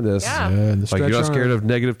going to find this. Yeah. And Like, you're not scared of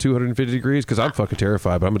negative 250 degrees? Because I'm fucking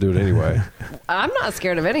terrified, but I'm going to do it anyway. I'm not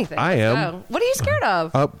scared of anything. I am. So, what are you scared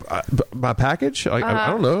of? My package? I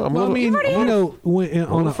don't know. I'm a Well, I little... mean, you know,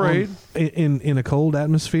 I'm afraid. In a cold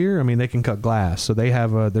atmosphere, I mean, they can cut glass, so they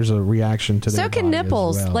have there's a reaction to their So can body as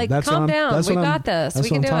nipples. well. Like, That's calm what I'm- down. that's We what I'm- got this. That's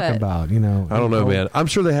We what can I'm do talking it. about. You know, I don't know, man. I'm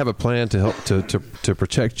sure they have a plan to help to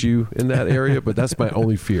protect you in that area, but that's my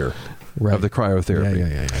only fear Right. of the cryotherapy.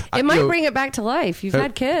 Yeah. It might bring it back to life. You've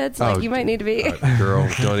had kids. Like, you might need to be. Girl,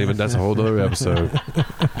 don't even. That's a whole other episode.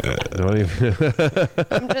 Don't even.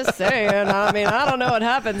 I'm just saying. I mean, I don't know what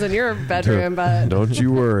happens in your bedroom, but Don't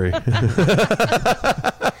you worry.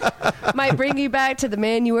 Might bring you back to the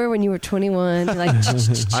man you were when you were 21. You're like,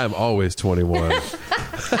 I am always 21.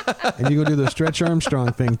 And you go do the Stretch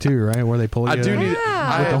Armstrong thing too, right? Where they pull you. I do need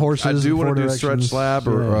with the horses. I do in want four to do directions. Stretch Lab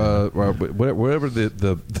or whatever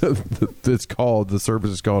the it's called. The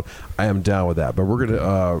service is called. I am down with that. But we're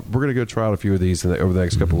gonna go try out a few of these over the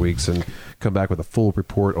next couple of weeks and come back with a full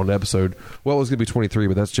report on episode. Well, it was going to be 23,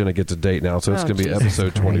 but that's Jenna gets a date now, so it's going to be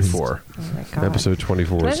episode 24. oh my God. Episode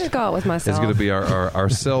 24. Can I just go out with myself? It's going to be our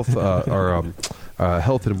self health and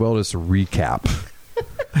wellness recap.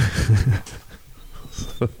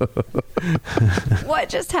 What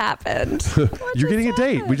just happened? You're getting a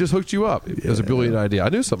date. We just hooked you up. It was a brilliant idea. I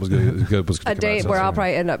knew something was going to A date where I'll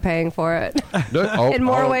probably end up paying for it. No, in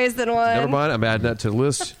more ways than one. Never mind. I'm adding that to the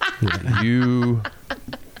list. You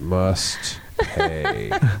must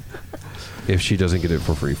pay if she doesn't get it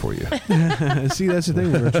for free for you. See, that's the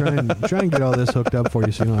thing. We're trying to get all this hooked up for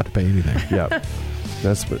you so you don't have to pay anything. Yeah.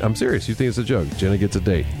 I'm serious. You think it's a joke. Jenna gets a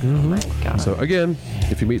date. Oh my God. So again,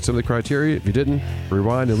 if you meet some of the criteria, if you didn't,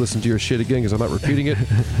 rewind and listen to your shit again because I'm not repeating it.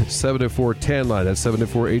 704-TAN line. That's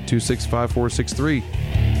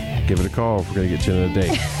 704-826-5463. Give it a call if we're going to get Jenna a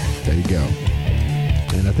date. There you go.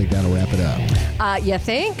 And I think that'll wrap it up. You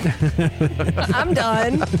think? I'm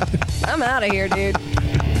done. I'm out of here, dude. All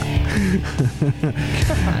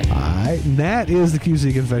right. And that is the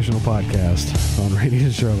QC Confessional Podcast on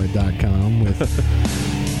RadioCharlotte.com with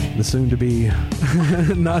the soon-to-be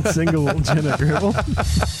not single Jenna Gribble.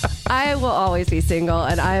 I will always be single,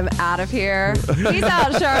 and I am out of here. Peace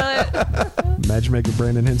out, Charlotte. Matchmaker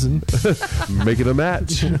Brandon Henson. Making a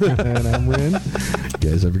match. And I'm Ren. You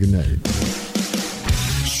guys have a good night.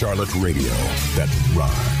 Charlotte Radio that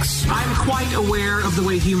rocks. I'm quite aware of the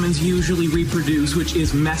way humans usually reproduce, which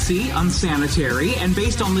is messy, unsanitary, and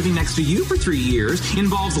based on living next to you for 3 years,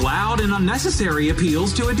 involves loud and unnecessary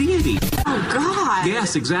appeals to a deity. Oh, God.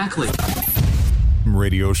 Yes, exactly.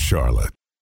 Radio Charlotte.